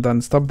it and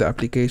then stop the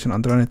application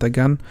and run it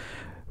again,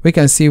 we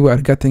can see we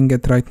are getting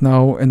it right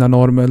now in a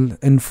normal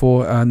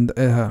info and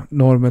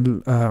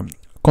normal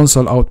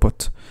console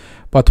output.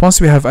 But once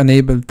we have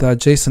enabled the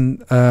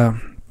JSON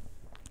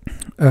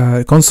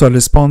console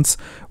response,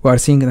 we are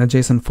seeing in a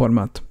JSON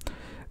format.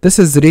 This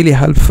is really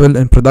helpful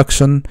in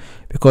production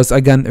because,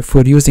 again, if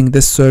we're using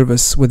this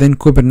service within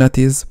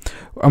Kubernetes,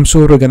 I'm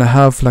sure we're gonna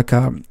have like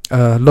a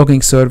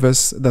logging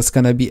service that's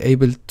gonna be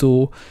able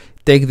to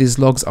take these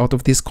logs out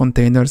of these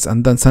containers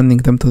and then sending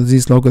them to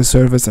this local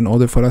service in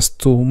order for us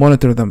to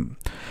monitor them.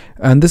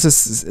 And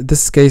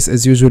this case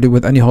is usually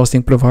with any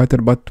hosting provider,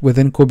 but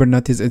within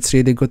Kubernetes it's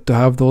really good to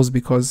have those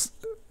because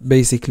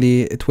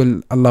basically it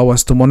will allow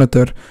us to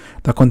monitor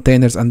the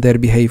containers and their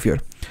behavior.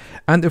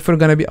 And if we're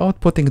going to be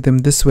outputting them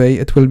this way,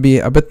 it will be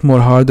a bit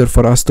more harder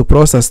for us to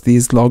process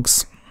these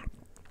logs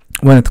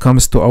when it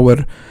comes to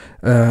our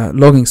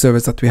logging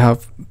service that we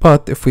have.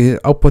 But if we're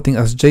outputting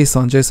as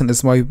JSON, JSON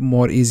is way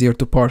more easier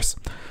to parse.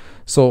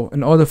 So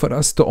in order for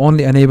us to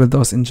only enable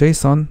those in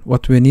JSON,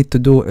 what we need to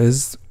do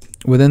is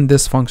within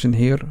this function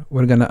here,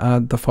 we're going to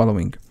add the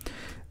following.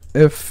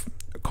 If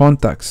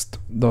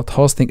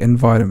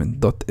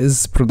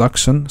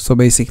context.hosting-environment.isProduction, so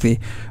basically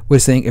we're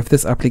saying if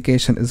this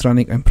application is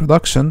running in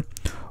production,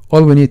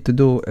 all we need to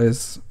do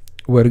is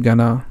we're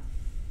gonna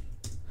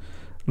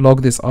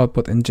log this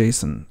output in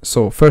JSON.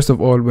 So first of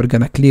all, we're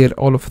gonna clear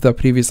all of the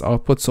previous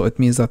output, so it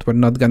means that we're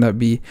not gonna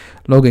be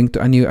logging to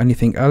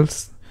anything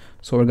else.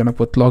 So we're gonna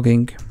put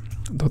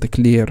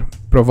logging.clear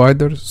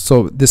provider,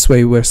 so this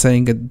way we're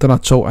saying it do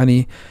not show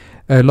any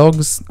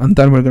logs, and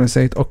then we're gonna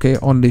say it okay,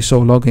 only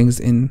show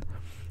loggings in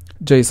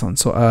JSON.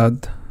 So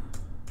add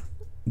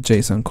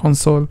JSON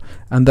console,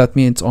 and that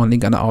means only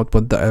gonna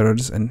output the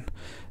errors in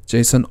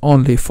JSON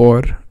only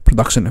for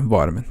production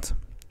environment.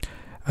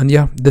 And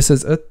yeah, this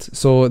is it.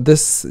 So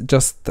this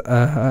just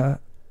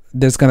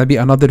there's gonna be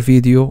another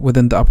video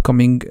within the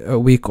upcoming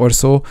week or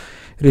so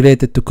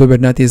related to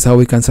Kubernetes, how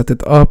we can set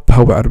it up,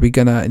 how are we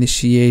gonna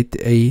initiate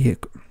a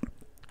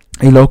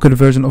local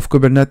version of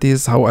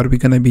Kubernetes, how are we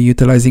going to be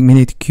utilizing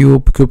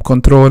kube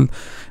control,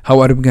 how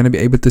are we going to be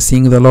able to see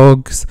the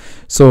logs.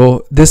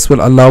 So this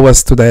will allow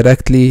us to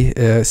directly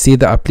see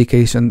the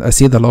application,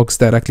 see the logs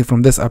directly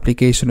from this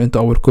application into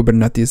our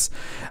Kubernetes.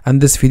 And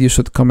this video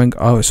should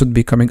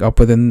be coming up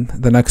within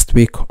the next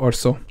week or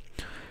so.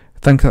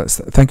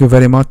 Thank you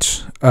very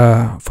much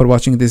for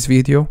watching this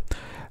video.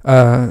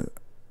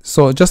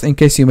 So just in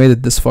case you made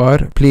it this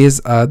far,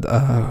 please add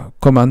a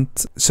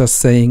comment just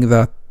saying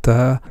that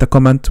the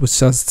comment which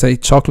just say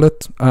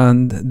chocolate,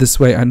 and this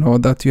way I know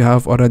that you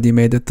have already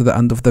made it to the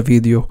end of the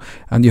video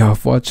and you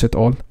have watched it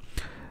all.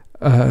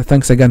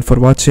 Thanks again for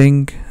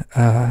watching.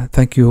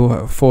 Thank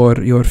you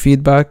for your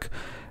feedback.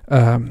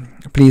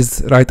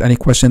 Please write any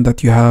question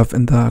that you have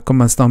in the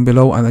comments down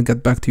below and I'll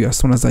get back to you as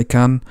soon as I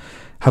can.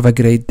 Have a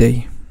great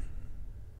day.